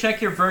 everybody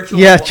check your virtual.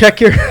 Yeah,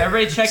 check your.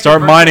 Everybody check.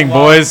 Start mining,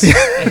 boys.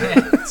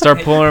 Start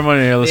pulling our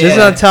money. This is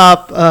on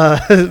top.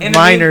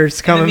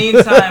 Miners coming. In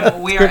the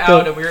meantime, we are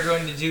out and we are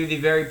going to do the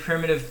very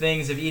primitive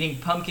things of eating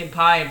pumpkin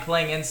pie and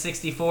playing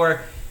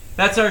N64.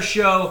 That's our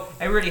show.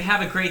 Everybody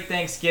have a great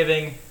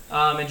Thanksgiving.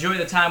 Enjoy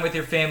the time with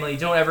your family.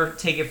 Don't ever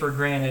take it for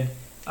granted.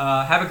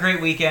 Have a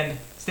great weekend.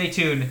 Stay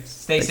tuned.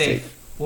 Stay safe.